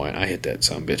this point. I hit that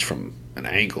sumbitch from an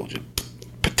angle. Just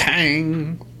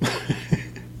patang.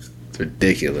 It's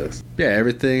ridiculous. Yeah,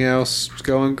 everything else is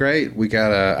going great. We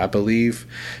got, I believe,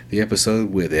 the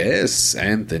episode with S.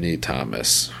 Anthony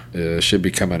Thomas should be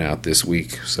coming out this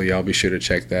week. So y'all be sure to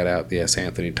check that out. The S.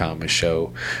 Anthony Thomas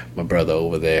show. My brother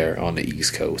over there on the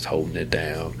East Coast holding it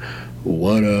down.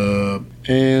 What up?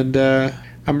 And,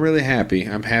 I'm really happy.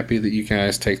 I'm happy that you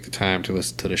guys take the time to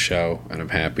listen to the show, and I'm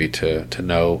happy to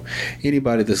know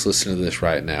anybody that's listening to this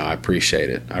right now. I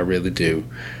appreciate it. I really do.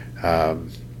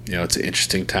 It's an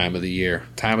interesting time of the year.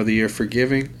 Time of the year for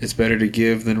giving. It's better to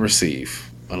give than receive.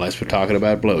 Unless we're talking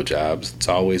about blowjobs, it's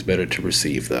always better to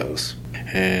receive those.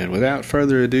 And without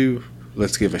further ado,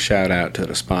 let's give a shout out to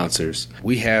the sponsors.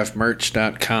 We have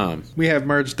merch.com. We have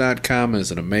merch.com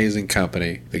is an amazing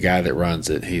company. The guy that runs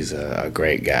it, he's a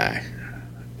great guy.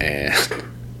 And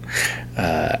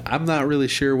I'm not really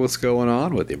sure what's going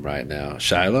on with him right now.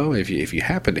 Shiloh, if you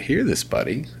happen to hear this,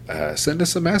 buddy, send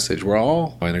us a message. We're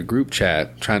all in a group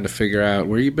chat trying to figure out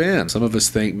where you've been. Some of us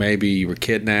think maybe you were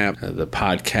kidnapped. The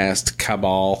podcast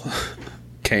cabal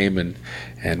came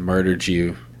and murdered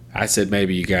you. I said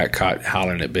maybe you got caught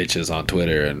hollering at bitches on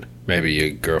Twitter, and maybe your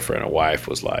girlfriend or wife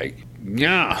was like,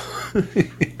 yeah.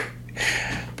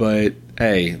 But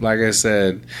Hey, like I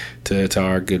said to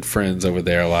our good friends over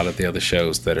there, a lot of the other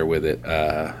shows that are with it,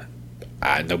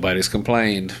 nobody's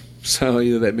complained. So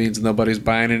either that means nobody's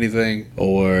buying anything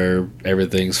or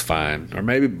everything's fine. Or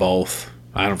maybe both.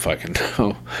 I don't fucking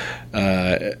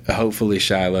know. Hopefully,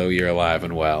 Shiloh, you're alive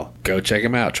and well. Go check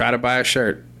him out. Try to buy a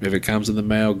shirt. If it comes in the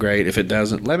mail, great. If it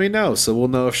doesn't, let me know so we'll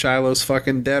know if Shiloh's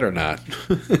fucking dead or not.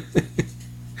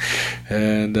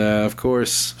 And, of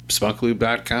course,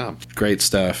 spunklube.com. Great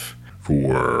stuff.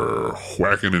 For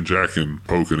whacking and jacking,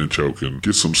 poking and choking.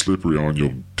 Get some slippery on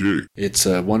your dick. It's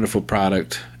a wonderful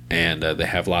product. And they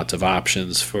have lots of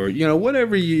options for,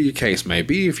 whatever your case may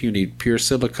be. If you need pure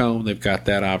silicone, they've got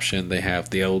that option. They have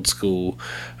the old school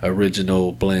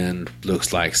original blend,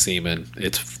 looks like semen.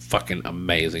 It's fucking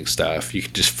amazing stuff. You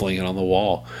can just fling it on the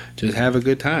wall. Just have a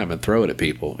good time and throw it at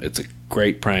people. It's a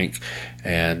great prank,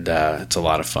 and it's a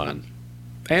lot of fun.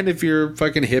 And if you're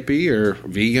fucking hippie or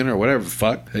vegan or whatever the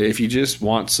fuck, if you just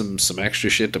want some extra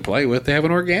shit to play with, they have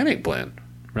an organic blend,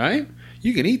 right?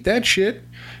 You can eat that shit.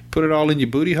 Put it all in your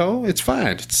booty hole. It's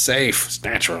fine. It's safe. It's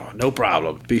natural. No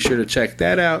problem. Be sure to check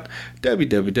that out.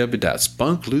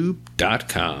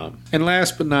 www.spunklube.com. And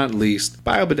last but not least,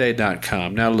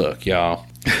 biobidet.com. Now look, y'all.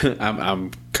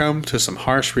 I'm come to some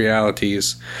harsh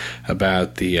realities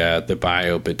about the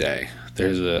biobidet.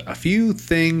 There's a few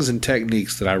things and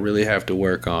techniques that I really have to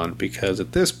work on because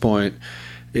at this point,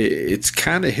 it's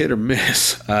kind of hit or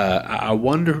miss. I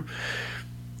wonder.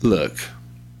 Look.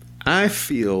 I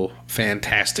feel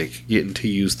fantastic getting to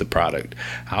use the product.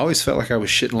 I always felt like I was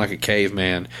shitting like a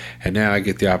caveman, and now I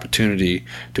get the opportunity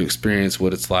to experience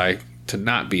what it's like to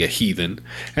not be a heathen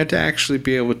and to actually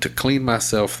be able to clean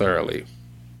myself thoroughly.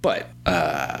 But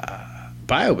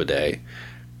BioBidet,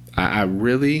 I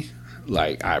really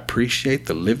I appreciate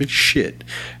the living shit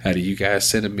out of you guys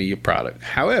sending me your product.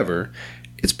 However,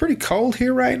 it's pretty cold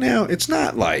here right now. It's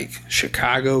not like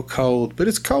Chicago cold, but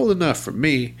it's cold enough for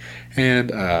me.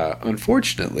 And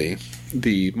unfortunately,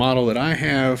 the model that I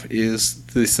have is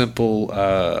the simple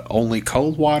only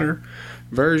cold water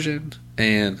version.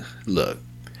 And look,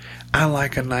 I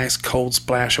like a nice cold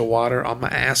splash of water on my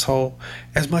asshole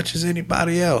as much as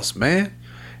anybody else, man.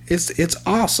 It's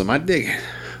awesome. I dig it.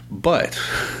 But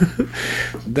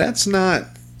that's not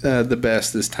the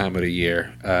best this time of the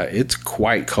year. It's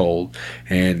quite cold,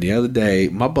 and the other day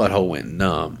my butthole went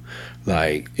numb.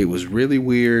 Like, it was really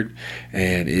weird,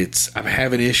 and I'm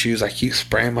having issues. I keep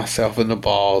spraying myself in the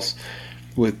balls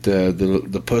with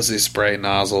the pussy spray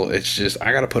nozzle. It's just,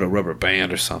 I gotta put a rubber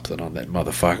band or something on that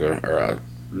motherfucker, or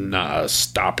a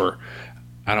stopper.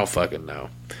 I don't fucking know.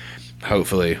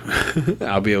 Hopefully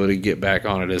I'll be able to get back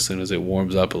on it as soon as it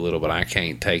warms up a little, but I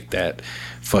can't take that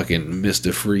fucking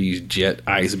Mr. Freeze jet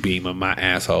ice beam on my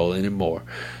asshole anymore.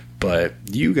 But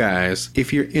you guys,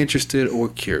 if you're interested or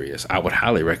curious, I would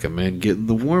highly recommend getting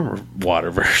the warmer water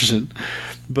version.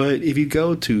 But if you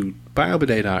go to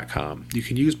biobidet.com, you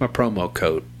can use my promo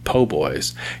code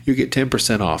POBOYS. You get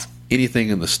 10% off anything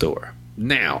in the store.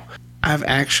 Now, I've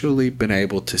actually been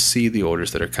able to see the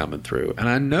orders that are coming through, and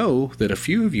I know that a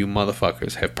few of you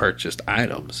motherfuckers have purchased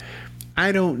items.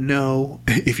 I don't know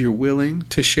if you're willing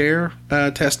to share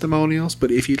testimonials, but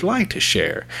if you'd like to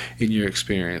share in your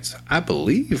experience, I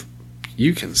believe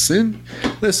you can send.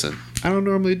 Listen, I don't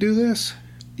normally do this.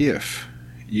 If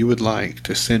you would like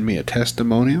to send me a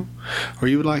testimonial, or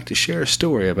you would like to share a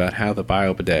story about how the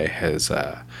BioBidet has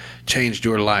changed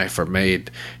your life or made,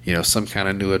 some kind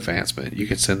of new advancement, you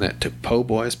can send that to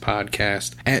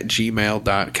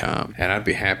poboyspodcast@gmail.com, and I'd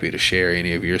be happy to share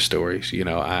any of your stories.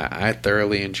 I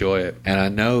thoroughly enjoy it, and I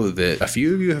know that a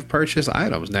few of you have purchased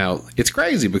items. Now, it's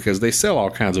crazy because they sell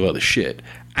all kinds of other shit.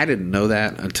 I didn't know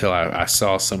that until I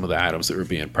saw some of the items that were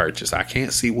being purchased. I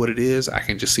can't see what it is. I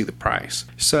can just see the price.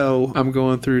 So I'm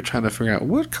going through trying to figure out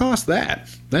what cost that.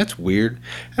 That's weird.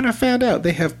 And I found out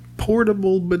they have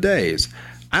portable bidets.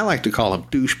 I like to call them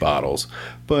douche bottles,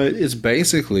 but it's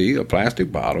basically a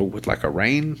plastic bottle with like a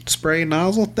rain spray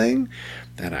nozzle thing.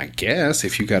 And I guess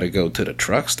if you got to go to the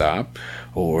truck stop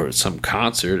or some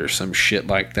concert or some shit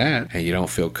like that and you don't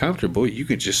feel comfortable, you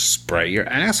could just spray your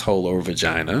asshole or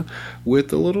vagina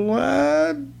with a little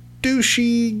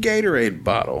douchey Gatorade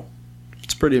bottle.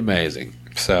 It's pretty amazing.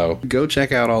 So go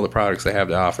check out all the products they have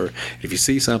to offer. If you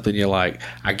see something you like,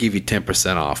 I give you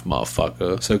 10% off,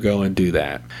 motherfucker. So go and do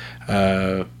that.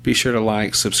 Be sure to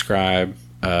like, subscribe,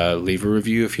 leave a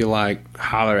review if you like.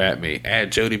 Holler at me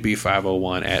at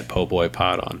JodyB501 at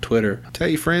PoBoyPod on Twitter. Tell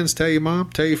your friends, tell your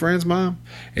mom, tell your friends' mom.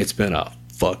 It's been a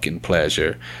fucking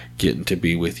pleasure getting to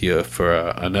be with you for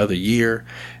another year,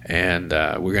 and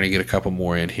we're gonna get a couple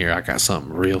more in here. I got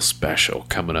something real special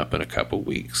coming up in a couple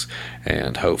weeks,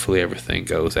 and hopefully everything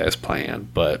goes as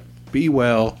planned. But Be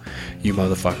well. You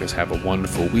motherfuckers have a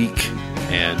wonderful week.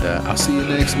 And I'll see you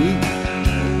next week.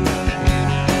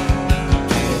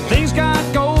 Things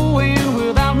got going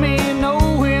without me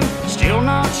knowing. Still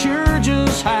not sure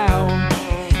just how.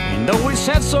 And though we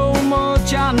said so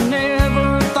much, I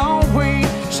never thought we'd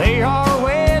say our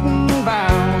wedding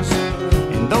vows.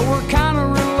 And though we're kind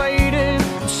of related,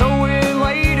 I'm so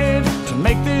elated to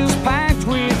make this pact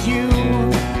with you.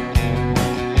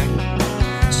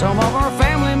 Some of our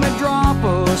family may drop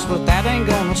us, but that ain't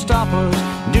gonna stop us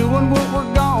doing what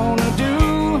we're gonna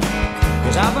do.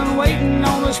 'Cause I've been waiting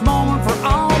on this moment for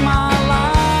all my life.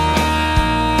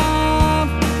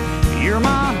 You're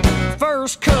my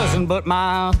first cousin, but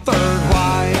my third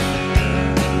wife.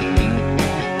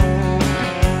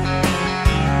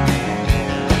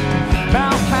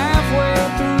 About halfway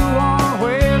through our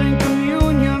wedding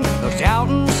communion, looked out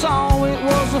and saw it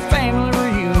was a family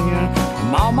reunion.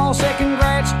 Mama said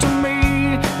congrats to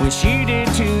me when she did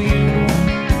to you.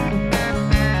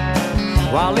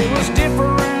 While it was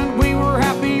different, we were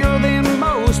happier than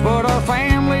most, but our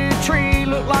family tree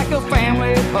looked like a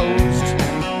family post.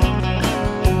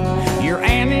 Your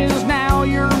aunt is now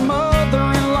your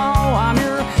mother-in-law. I'm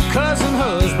your cousin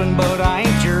husband, but I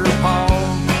ain't your pa.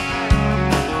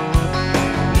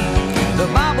 The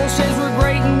Bible says we're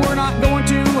great and we're not going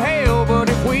to hell, but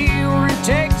if we were in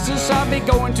Texas, I'd be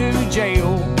going to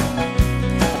jail.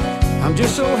 I'm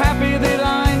just so happy that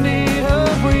I ended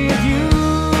up with you.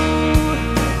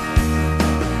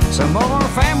 Some of our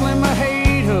family may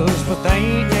hate us, but they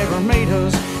ain't never made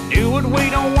us do what we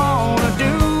don't want to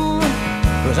do.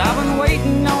 'Cause I've been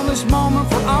waiting on this moment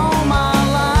for all my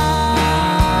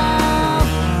life.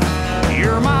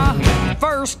 You're my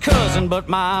first cousin, but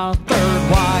my third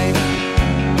wife.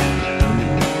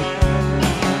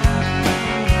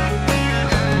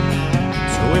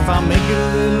 So if I make a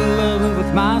little loving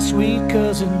with my sweet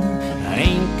cousin, I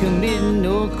ain't committing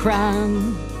no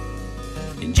crime.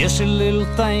 And just a little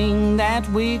thing that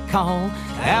we call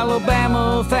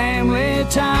Alabama family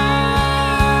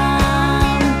time.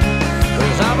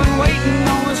 'Cause I've been waiting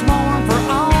on this moment for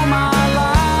all my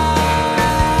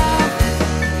life.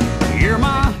 You're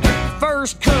my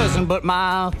first cousin, but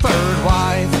my third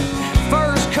wife.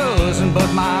 First cousin,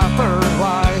 but my third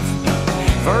wife.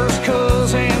 First cousin.